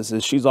wife does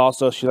is she likes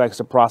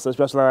to process.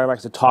 She also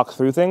likes to talk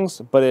through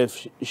things. But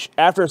if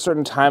after a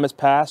certain time has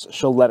passed,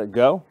 she'll let it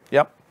go.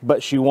 Yep.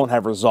 But she won't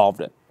have resolved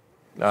it.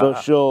 So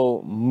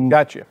she'll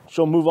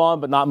move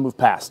on, but not move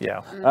past.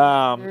 Yeah.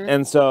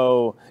 And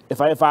so if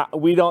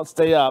we don't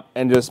stay up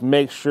and just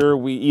make sure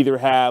we either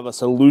have a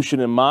solution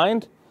in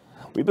mind.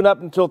 We've been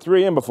up until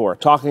 3 a.m. before,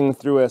 talking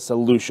through a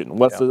solution.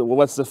 What's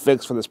the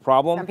fix for this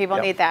problem? Some people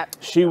need that.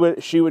 She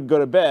would go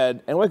to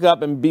bed and wake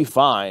up and be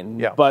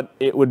fine, but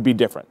it would be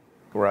different.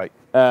 Right.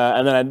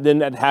 And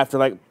then I'd have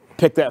to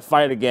pick that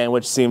fight again,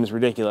 which seems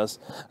ridiculous,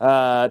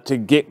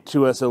 to get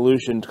to a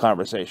solution to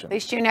conversation. At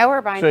least you know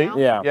her by now.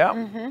 Yeah.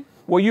 Yeah.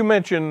 Well, you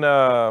mentioned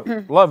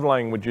love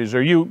languages.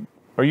 Are you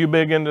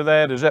big into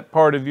that? Is that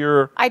part of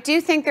your? I do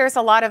think there's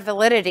a lot of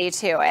validity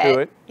to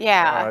it.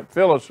 Yeah. All right.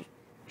 Phyllis,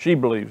 she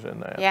believes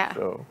in that. Yeah.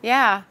 So.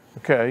 Yeah.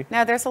 Okay.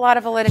 No, there's a lot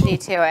of validity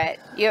to it.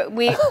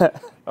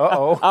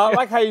 Uh-oh. I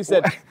like how you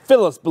said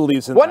Phyllis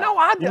believes in that. Well, no,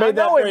 I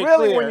know it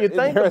really clear. when you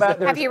think about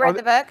it. Have you read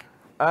the book?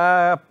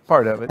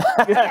 Part of it.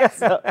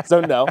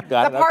 So no,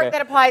 got the part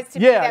that applies to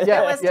me that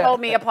Phyllis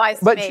told me applies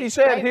to but me. But she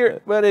said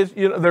here, but it's,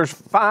 you know, there's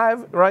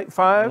 5, right?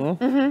 5.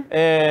 Mm-hmm.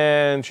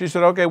 And she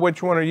said, okay,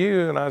 which one are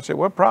you? And I said,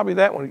 well, probably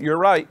that one. You're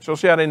right. So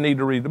see, I didn't need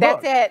to read the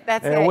book.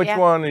 That's it. And which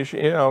one is,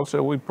 you know,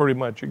 so we pretty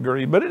much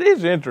agree. But it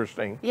is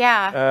interesting.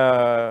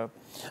 Yeah.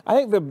 I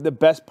think the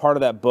best part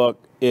of that book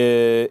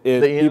is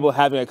people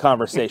having a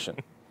conversation.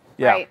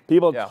 Yeah. Right.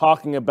 People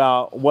talking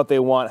about what they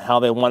want, how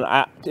they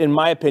want. In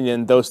my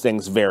opinion, those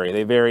things vary.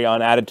 They vary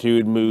on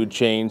attitude, mood,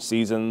 change,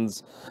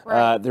 seasons,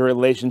 the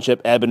relationship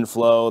ebb and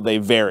flow. They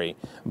vary.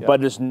 Yeah.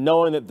 But just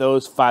knowing that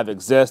those 5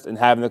 exist and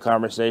having the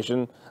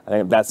conversation, I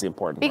think that's the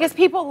important part. Because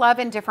people love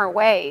in different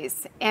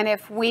ways. And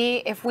if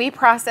we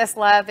process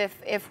love,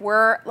 if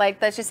we're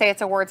let's just say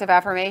it's a words of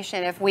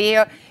affirmation, if we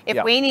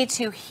need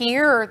to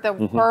hear the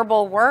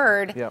verbal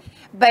word,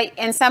 but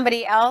and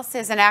somebody else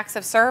is an acts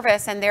of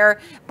service and they're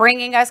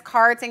bringing us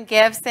cards and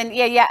gifts and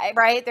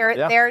right,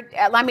 they're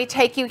let me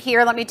take you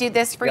here, let me do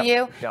this for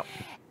you.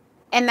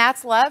 and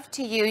that's love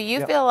to you. You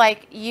Yep. feel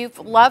like you've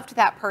loved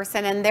that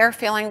person and they're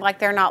feeling like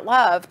they're not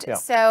loved. Yep.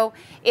 So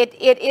it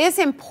is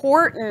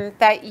important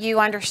that you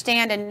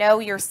understand and know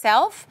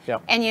yourself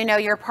Yep. and you know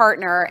your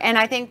partner. And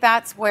I think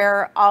that's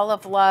where all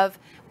of love,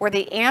 where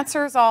the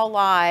answers all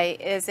lie,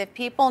 is if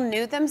people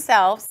knew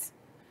themselves,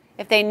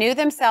 if they knew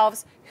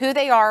themselves, who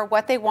they are,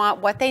 what they want,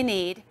 what they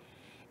need,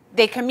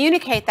 they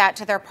communicate that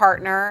to their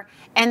partner,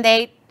 and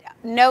they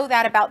know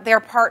that about their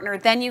partner,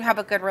 then you have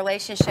a good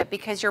relationship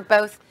because you're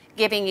both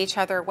giving each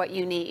other what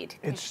you need.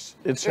 You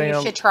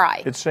should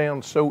try. It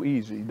sounds so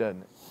easy,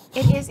 doesn't it?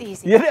 It is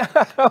easy. Yeah.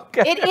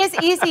 Okay. It is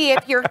easy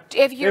if you're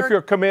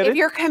committed. If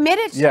you're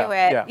committed to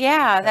it.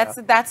 Yeah.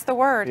 That's the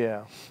word.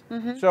 Yeah.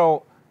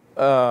 So,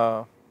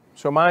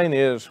 so mine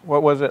is,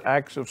 what was it?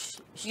 Acts of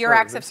service. Your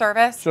acts of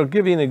service. So,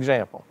 give you an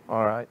example.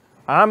 All right.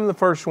 I'm the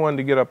first one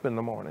to get up in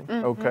the morning.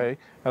 Okay.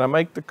 And I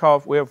make the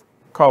coffee. We have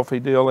coffee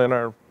deal in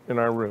our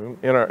room,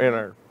 in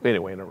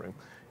our room.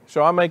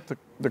 So I make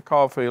the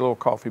coffee, a little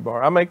coffee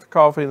bar. I make the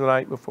coffee the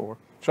night before.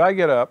 So I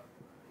get up,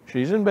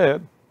 she's in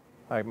bed,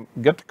 I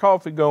get the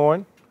coffee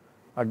going,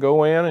 I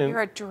go in and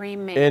You're a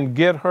dream man. and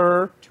get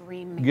her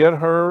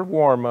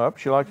warm up.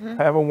 She likes to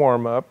have a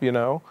warm up, you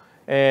know,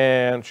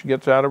 and she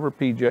gets out of her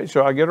PJ.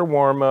 So I get her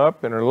warm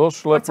up in her little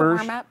slippers.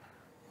 What's a warm up?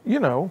 You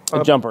know,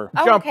 A jumper.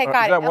 Oh, okay,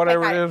 got it. That Okay,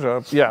 whatever got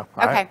it is. Yeah.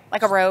 Okay,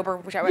 like a robe or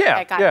whichever. Yeah,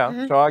 Okay, got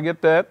yeah. it. So I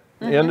get that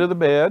into the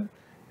bed,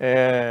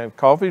 and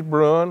coffee's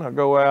brewing. I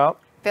go out.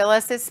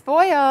 Phyllis is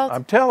spoiled.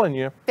 I'm telling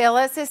you.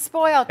 Phyllis is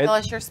spoiled.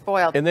 Phyllis, you're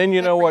spoiled. And then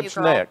you Good know for what's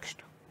girl. next.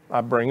 I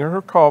bring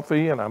her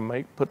coffee, and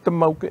I put the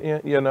mocha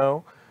in, you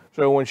know.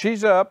 So when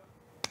she's up,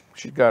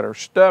 she's got her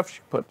stuff. She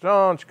puts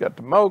on. She's got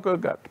the mocha,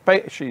 got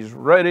the she's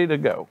ready to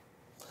go.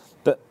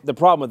 The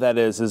problem with that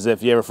is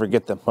if you ever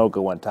forget the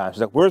mocha one time,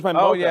 she's like, "Where's my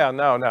mocha?" Oh yeah,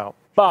 no.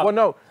 Bob. Well,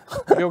 no.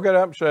 You'll get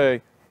up and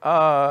say,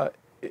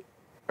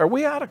 "Are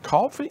we out of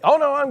coffee?" "Oh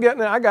no, I'm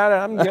getting it. I got it.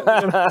 I'm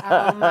getting it."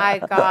 Oh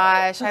my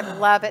gosh, I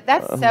love it.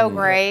 That's so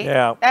great.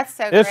 Yeah. That's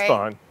so great. It's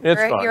fun.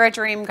 It's fun. You're a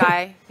dream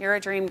guy. You're a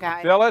dream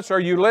guy. Phyllis, are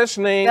you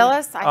listening?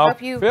 Phyllis, I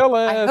hope you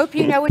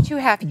know what you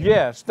have here.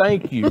 Yes,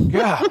 thank you.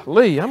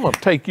 Golly, I'm going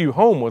to take you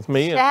home with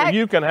me so Check.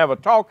 you can have a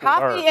talk with her.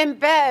 Coffee in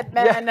bed,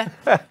 man.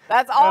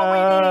 That's all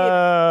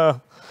we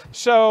need.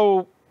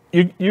 So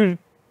you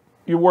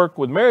work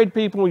with married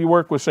people, you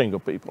work with single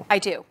people. I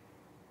do.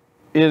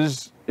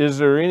 Is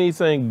there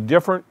anything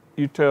different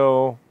you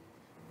tell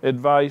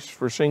advice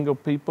for single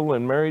people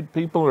and married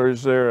people, or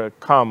is there a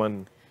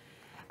common?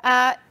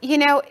 You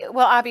know,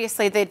 well,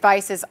 obviously the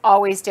advice is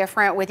always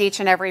different with each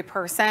and every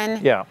person.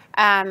 Yeah.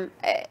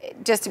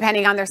 Just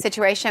depending on their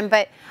situation.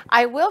 But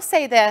I will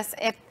say this,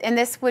 and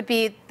this would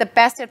be the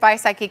best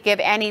advice I could give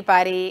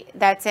anybody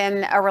that's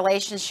in a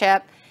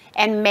relationship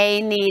and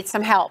may need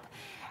some help.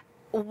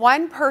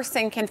 One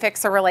person can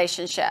fix a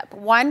relationship,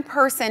 one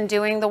person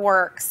doing the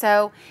work.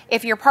 So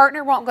if your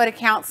partner won't go to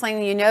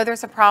counseling, you know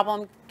there's a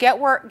problem,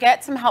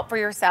 get some help for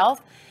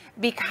yourself,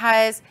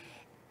 because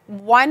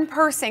one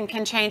person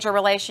can change a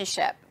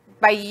relationship.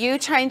 By you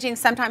changing,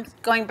 sometimes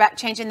going back,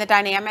 changing the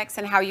dynamics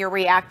and how you're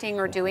reacting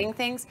or doing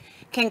things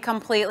can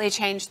completely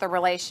change the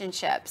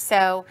relationship.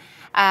 So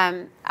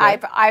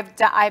I've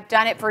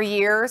done it for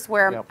years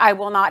where I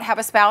will not have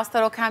a spouse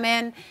that'll come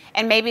in,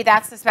 and maybe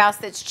that's the spouse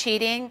that's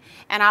cheating,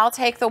 and I'll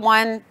take the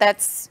one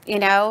that's, you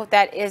know,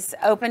 that is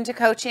open to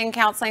coaching,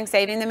 counseling,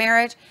 saving the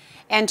marriage,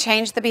 and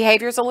change the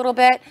behaviors a little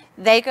bit.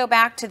 They go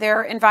back to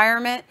their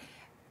environment,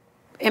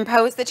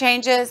 impose the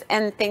changes,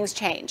 and things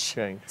change.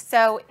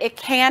 So it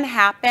can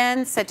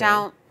happen. So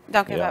don't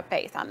give up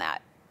faith on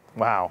that.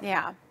 Wow.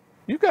 Yeah.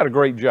 You've got a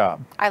great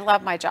job. I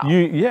love my job.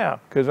 Yeah,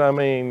 because I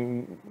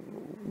mean,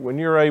 when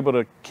you're able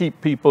to keep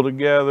people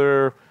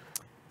together,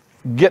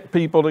 get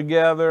people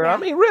together, I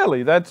mean,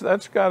 really, that's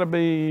got to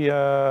be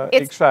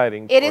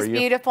exciting. It is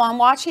beautiful. And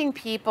watching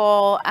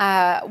people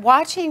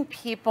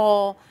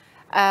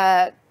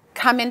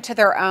come into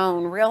their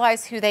own,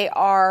 realize who they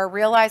are,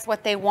 realize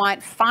what they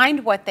want,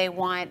 find what they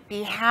want,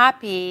 be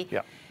happy.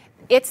 Yeah.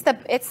 It's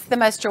the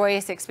most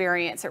joyous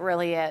experience. It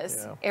really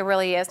is. Yeah. It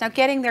really is. Now,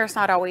 getting there is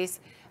not always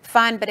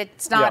fun, but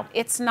it's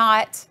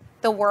not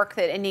the work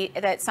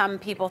that some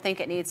people think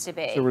it needs to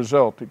be. It's a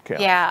result that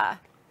counts. Yeah.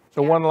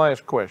 So one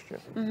last question.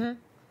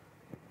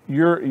 Mm-hmm.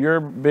 You're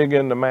big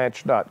into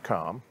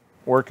Match.com,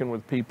 working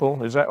with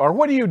people. Is that, or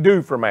what do you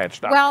do for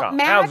Match.com? Well,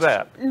 how's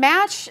that?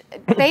 Match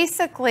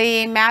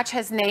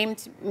has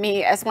named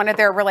me as one of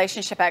their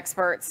relationship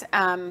experts.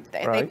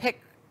 They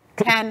pick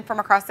 10 from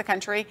across the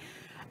country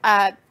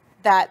that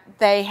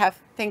they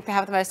think they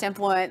have the most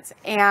influence,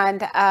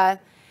 and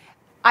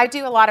I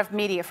do a lot of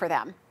media for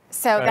them.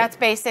 So that's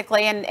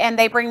basically, and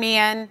they bring me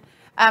in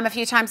a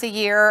few times a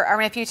year,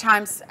 or a few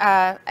times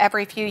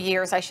every few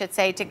years, I should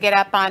say, to get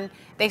up on.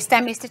 They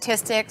send me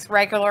statistics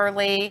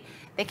regularly.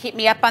 They keep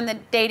me up on the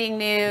dating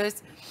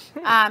news.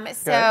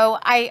 So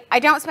I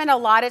don't spend a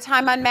lot of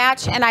time on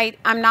Match, and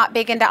I'm not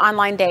big into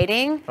online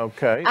dating.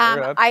 Okay.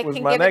 I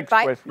can give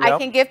advice. I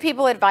can give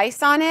people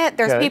advice on it.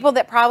 There's people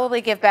that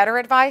probably give better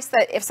advice.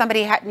 That if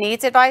somebody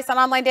needs advice on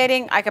online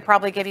dating, I could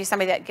probably give you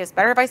somebody that gives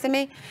better advice than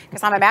me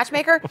because I'm a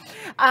matchmaker.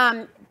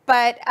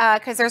 But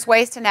because there's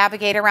ways to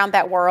navigate around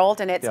that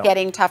world, and it's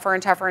getting tougher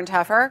and tougher and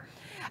tougher.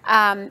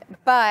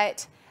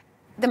 But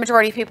the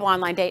majority of people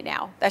online date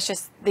now. That's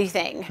just the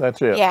thing.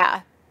 That's it.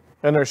 Yeah.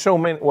 And there's so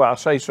many, well, I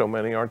say so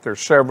many, aren't there?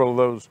 Several of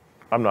those.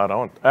 I'm not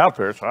out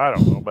there, so I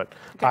don't know, but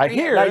I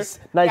hear.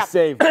 Nice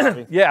save,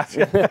 Bobby. Yes.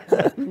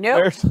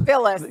 Nope.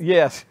 Phyllis.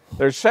 Yes.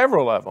 There's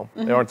several of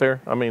them, aren't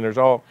there? I mean, there's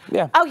all.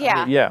 Yeah. Oh,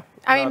 yeah. Yeah.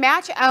 I mean,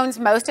 Match owns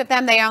most of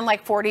them. They own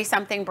like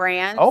 40-something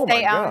brands. Oh, my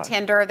They own God.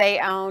 Tinder. They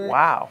own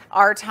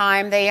Our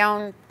Time. They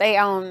own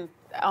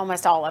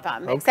almost all of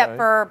them, except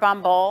for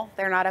Bumble.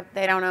 They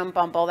don't own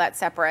Bumble. That's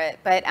separate.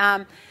 But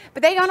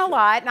they own a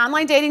lot. And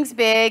online dating's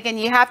big, and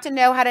you have to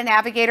know how to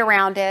navigate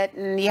around it,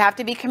 and you have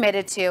to be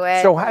committed to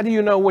it. So how do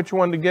you know which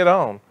one to get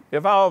on?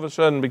 If I all of a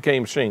sudden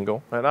became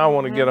single and I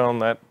want to get on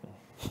that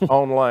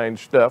online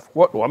stuff,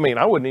 I mean,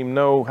 I wouldn't even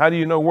know. How do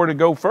you know where to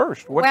go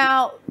first?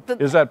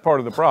 Is that part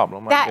of the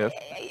problem? I guess.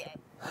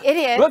 It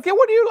is. Look at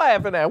what are you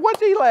laughing at? What's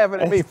he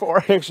laughing at me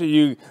for? Picture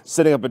you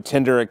setting up a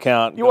Tinder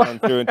account, going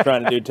through and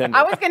trying to do Tinder.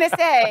 I was going to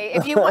say,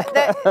 if you want,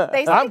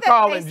 I'm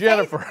calling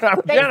Jennifer.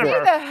 They see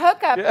the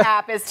hookup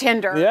app as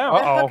Tinder. Yeah.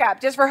 The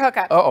hookup, just for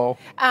hookup.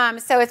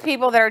 So it's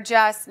people that are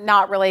just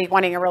not really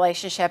wanting a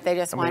relationship. They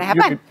just want to have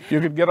fun.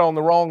 You could get on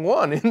the wrong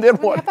one, and then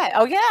what?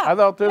 Oh yeah. I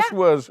thought this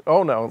was.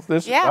 Oh no,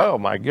 this. Yeah. Oh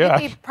my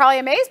gosh. You'd be probably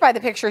amazed by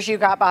the pictures you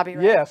got, Bobby.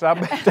 Right? Yes, I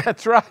bet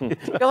that's right.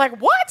 You're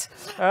like, what?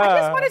 I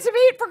just wanted to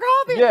meet for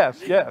coffee. Yes,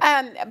 yes.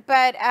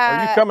 But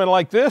are you coming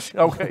like this?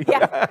 Okay.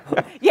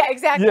 Yeah,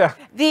 exactly. Yeah.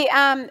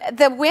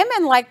 The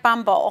women like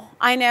Bumble.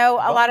 I know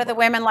a lot of the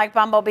women like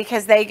Bumble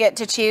because they get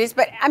to choose.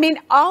 But I mean,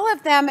 all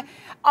of them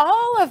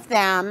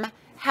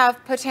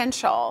have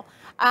potential.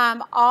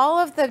 All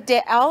of the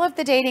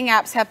dating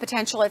apps have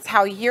potential. It's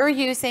how you're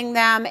using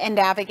them and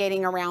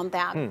navigating around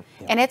them,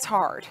 and it's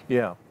hard.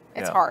 Yeah.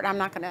 It's hard. I'm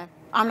not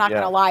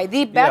gonna lie.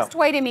 The best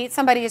way to meet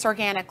somebody is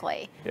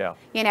organically. Yeah.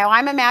 You know,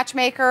 I'm a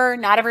matchmaker.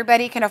 Not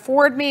everybody can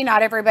afford me.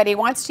 Not everybody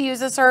wants to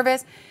use the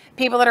service.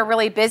 People that are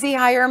really busy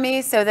hire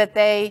me so that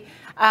they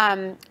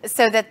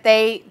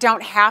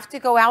don't have to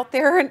go out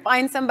there and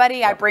find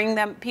somebody. I bring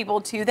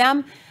people to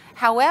them.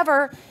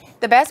 However,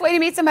 the best way to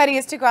meet somebody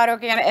is to go out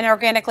and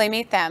organically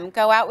meet them.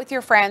 Go out with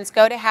your friends.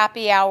 Go to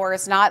happy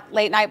hours, not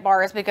late night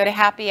bars, but go to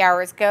happy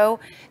hours.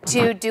 Go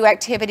to do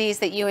activities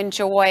that you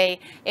enjoy.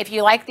 If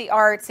you like the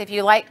arts, if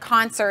you like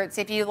concerts,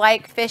 if you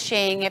like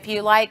fishing, if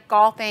you like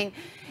golfing,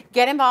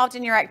 get involved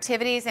in your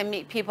activities and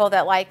meet people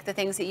that like the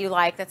things that you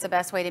like. That's the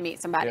best way to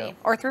meet somebody. Yeah.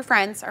 Or through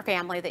friends or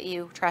family that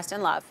you trust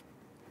and love.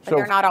 But So-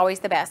 they're not always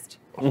the best.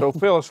 So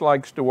Phyllis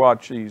likes to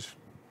watch these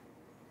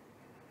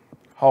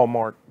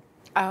Hallmark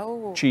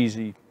Oh,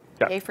 cheesy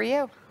yay for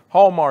you.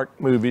 Hallmark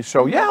movies.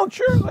 So yeah,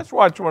 sure, let's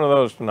watch one of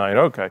those tonight.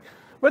 Okay.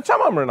 But some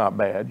of them are not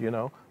bad, you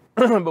know.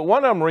 But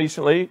one of them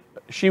recently,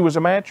 she was a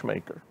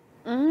matchmaker.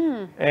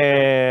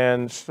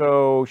 And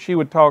so she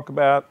would talk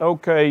about,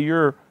 okay,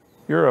 you're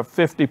a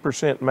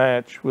 50%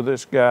 match with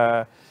this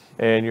guy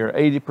and you're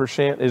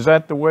 80%. Is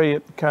that the way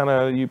it kind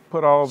of, you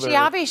put all the... She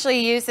obviously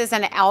uses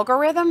an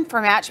algorithm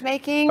for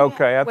matchmaking.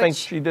 Okay, I think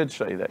she did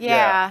say that.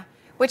 Yeah.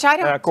 Which I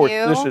don't Now, of course,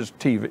 do. this is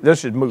TV.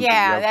 This is movie.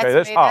 Yeah, okay,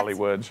 that's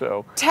Hollywood.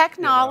 So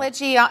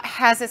technology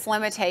has its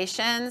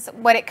limitations.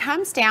 What it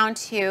comes down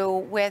to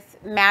with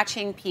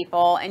matching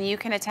people, and you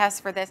can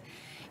attest for this,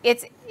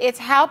 it's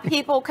how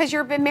people, because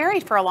you've been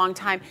married for a long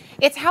time,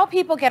 it's how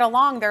people get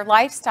along, their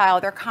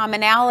lifestyle, their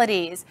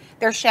commonalities,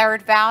 their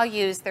shared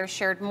values, their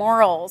shared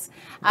morals,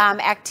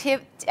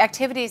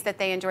 activities that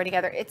they enjoy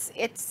together.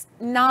 It's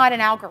not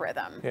an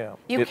algorithm. Yeah.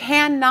 You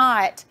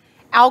cannot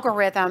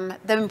algorithm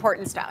the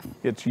important stuff.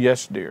 it's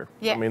yes, dear.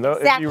 Yeah, I mean,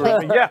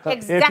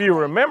 exactly. if you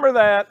remember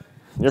that.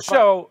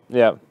 So,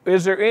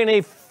 is there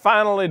any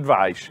final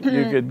advice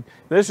you could?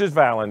 This is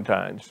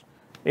Valentine's.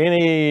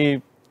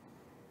 Any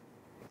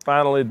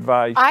final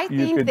advice I you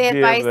think could the give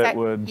advice that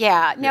would?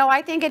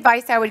 I think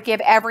advice I would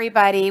give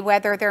everybody,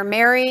 whether they're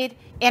married,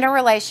 in a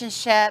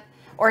relationship,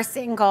 or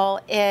single,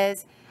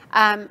 is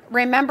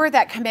remember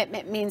that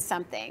commitment means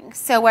something.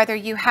 So whether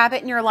you have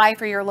it in your life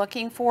or you're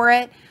looking for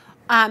it,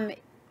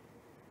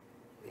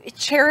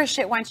 cherish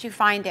it once you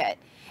find it.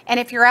 And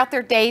if you're out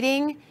there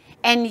dating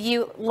and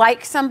you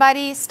like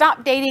somebody,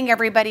 stop dating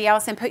everybody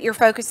else and put your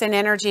focus and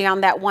energy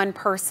on that one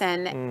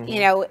person, you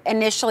know,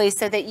 initially,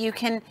 so that you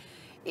can,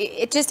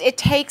 it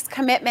takes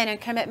commitment, and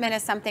commitment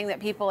is something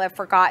that people have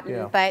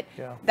forgotten. But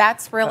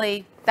that's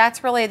really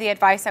the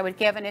advice I would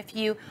give. And if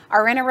you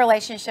are in a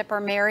relationship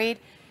or married,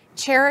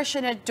 cherish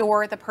and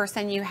adore the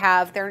person you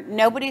have.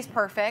 Nobody's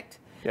perfect.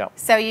 Yeah.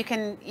 So you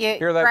can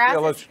Hear that,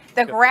 Phyllis?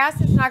 The grass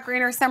is not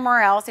greener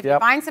somewhere else. If you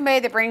Yep. find somebody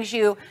that brings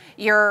you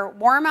your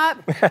warm up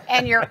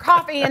and your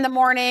coffee in the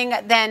morning,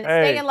 then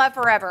stay in love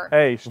forever.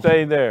 Hey,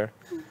 stay there.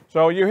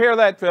 So you hear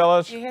that,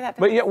 Phyllis? You hear that,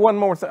 But Phyllis? yet one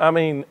more thing. I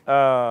mean,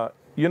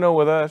 you know,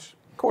 with us,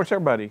 of course,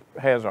 everybody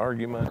has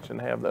arguments and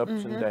have the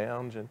ups and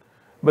downs,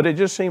 but it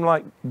just seemed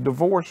like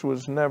divorce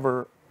was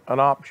never an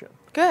option.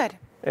 Good.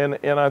 And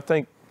I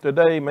think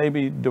today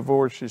maybe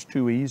divorce is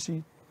too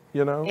easy,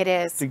 you know. It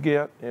is. To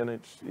get, and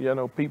it's, you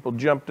know, people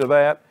jump to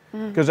that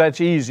because that's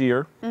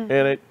easier, and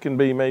it can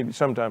be maybe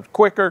sometimes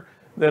quicker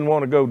than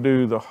want to go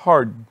do the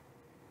hard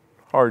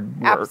work.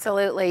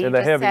 Absolutely. And You the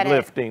just said heavy it.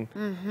 lifting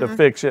to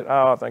fix it.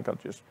 Oh, I think I'll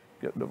just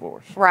get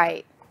divorced.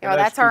 Right. And Well,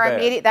 that's that's our too bad.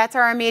 immediate. That's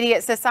our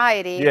immediate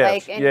society.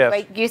 Yes, yes.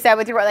 Like you said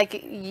with your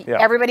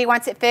everybody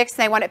wants it fixed.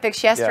 And they want it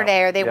fixed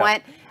yesterday, or they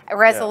want a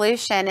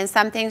resolution. And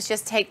some things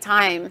just take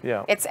time.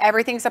 Yeah.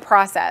 Everything's a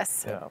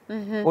process.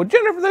 Yeah. Well,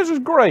 Jennifer, this is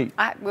great.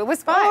 It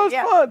was fun. Oh, it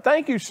was fun.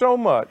 Thank you so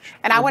much.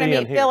 And I for want to being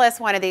meet here. Phyllis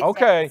one of these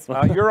Okay, days.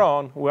 you're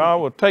on.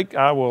 Well,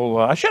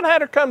 I should have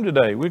had her come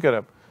today. We could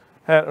have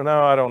had,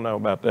 no, I don't know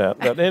about that.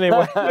 But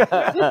anyway,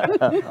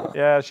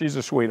 yeah, she's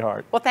a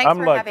sweetheart. Well, thanks I'm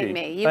for lucky. having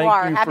me. You Thank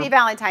are. you Happy for-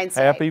 Valentine's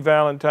Day. Happy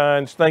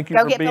Valentine's. Thank you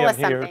Go for get being Phyllis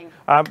here. something.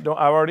 I've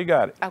already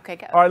got it. Okay,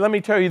 go. All right, let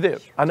me tell you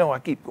this. I know I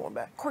keep going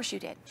back. Of course you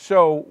did.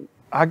 So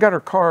I got her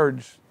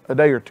cards a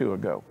day or two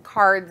ago.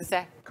 Cards.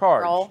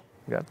 Cards. Roll.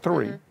 Got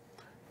 3.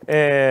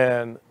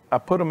 And I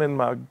put them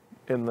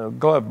in the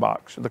glove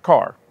box of the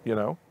car, you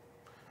know.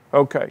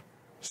 Okay.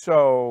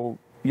 So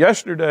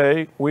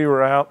yesterday we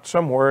were out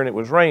somewhere and it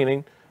was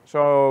raining.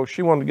 So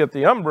she wanted to get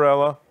the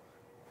umbrella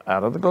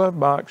out of the glove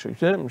box.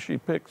 She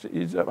picks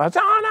it up. I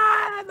said,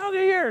 oh no, those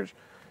are yours.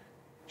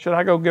 Should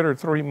I go get her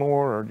 3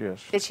 more or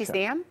just? Did she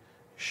see him?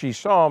 She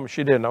saw them.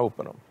 She didn't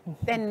open them.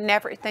 Then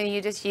never. Then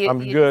you just. You,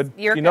 I'm you good. Just,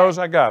 you're She good. knows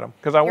I got them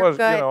because I You're was,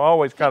 good. you know,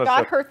 always kind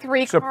got of her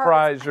 3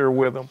 surprise her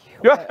with them.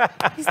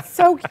 He's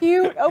so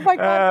cute. Oh my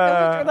God,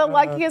 Phyllis, you're the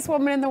luckiest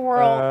woman in the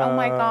world. Oh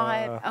my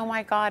God. Oh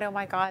my God. Oh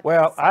my God.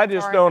 Well, So I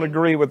just don't darling.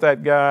 agree with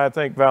that guy. I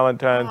think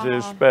Valentine's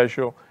is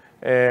special.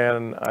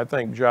 And I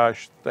think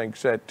Josh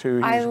thinks that too.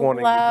 He's I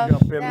wanting love to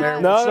jump in there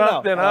with No, no, no.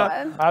 something.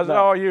 I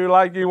saw you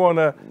like you want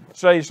to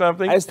say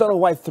something. I just don't know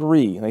why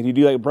 3. Like, you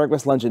do like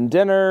breakfast, lunch, and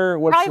dinner.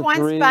 What's Probably the one's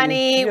 3?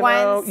 funny, You know,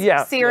 one's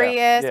yeah,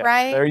 serious, yeah.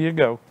 right? There you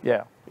go.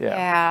 Yeah.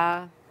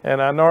 Yeah.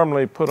 And I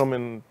normally put them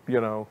in,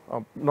 you know, I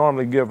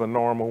normally give a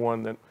normal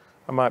one that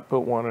I might put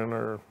one in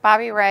her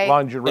Bobby Ray.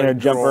 lingerie In her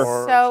jumper.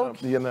 drawer or So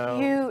something, you know.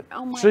 cute.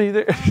 Oh my See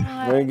there.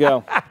 God. There you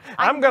go.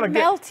 I'm gonna get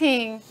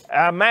melting.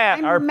 Matt,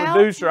 I'm our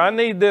producer. I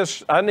need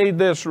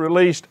this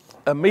released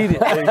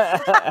immediately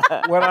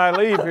when I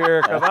leave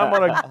here because I'm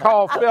going to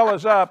call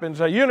Phyllis up and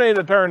say you need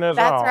to turn this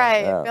That's on.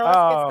 right. Phyllis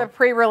gets the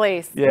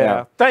pre-release.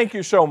 Yeah. Thank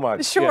you so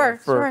much. Sure,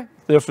 Jennifer.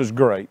 This is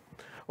great.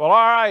 Well, all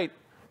right.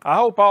 I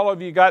hope all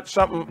of you got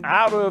something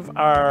out of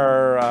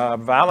our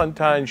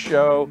Valentine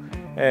show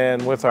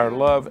and with our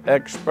love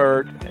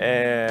expert.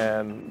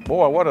 And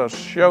boy, what a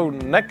show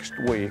next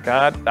week.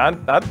 I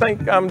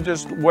think I'm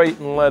just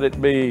waiting and let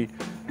it be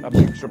a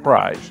big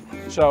surprise.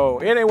 So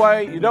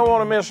anyway, you don't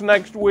want to miss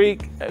next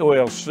week.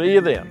 We'll see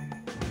you then.